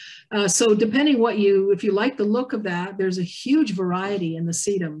them. So depending if you like the look of that, there's a huge variety in the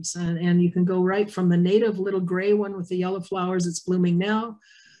sedums, and you can go right from the native little gray one with the yellow flowers that's blooming now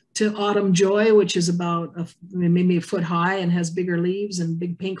to autumn joy, which is about maybe a foot high and has bigger leaves and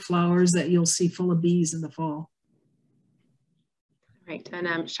big pink flowers that you'll see full of bees in the fall. Right,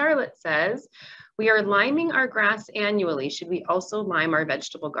 and Charlotte says, we are liming our grass annually. Should we also lime our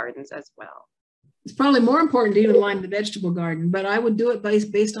vegetable gardens as well? It's probably more important to even lime the vegetable garden, but I would do it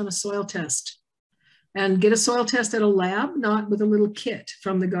based on a soil test. And get a soil test at a lab, not with a little kit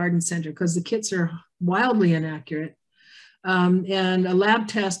from the garden center, because the kits are wildly inaccurate. And a lab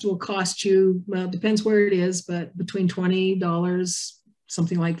test will cost you, well, it depends where it is, but between $20,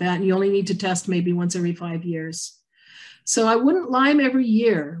 something like that. And you only need to test maybe once every 5 years. So I wouldn't lime every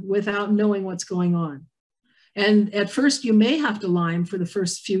year without knowing what's going on. And at first you may have to lime for the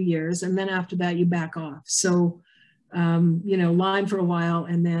first few years, and then after that you back off. So, you know, lime for a while,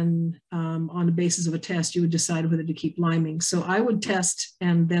 and then on the basis of a test, you would decide whether to keep liming. So I would test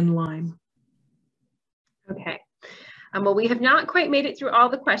and then lime. Okay. Well, we have not quite made it through all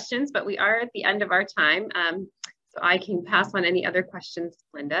the questions, but we are at the end of our time. So I can pass on any other questions,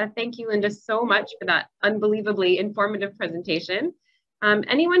 Linda. Thank you, Linda, so much for that unbelievably informative presentation.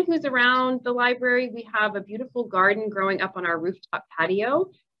 Anyone who's around the library, we have a beautiful garden growing up on our rooftop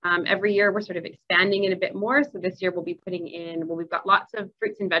patio. Every year we're sort of expanding it a bit more. So this year we'll be putting in, well, we've got lots of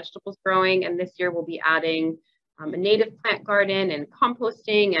fruits and vegetables growing, and this year we'll be adding a native plant garden and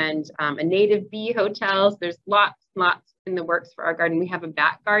composting and a native bee hotel. So there's lots in the works for our garden. We have a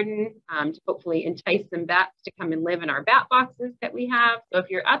bat garden to hopefully entice some bats to come and live in our bat boxes that we have. So if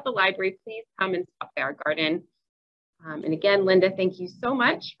you're at the library, please come and stop by our garden. And again, Linda, thank you so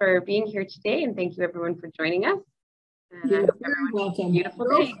much for being here today, and thank you everyone for joining us. And You're very welcome. Beautiful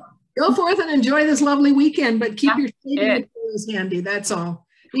day. Go forth and enjoy this lovely weekend, but keep your shading materials handy, that's all.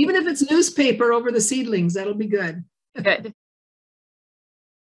 Even if it's newspaper over the seedlings, that'll be good. Good.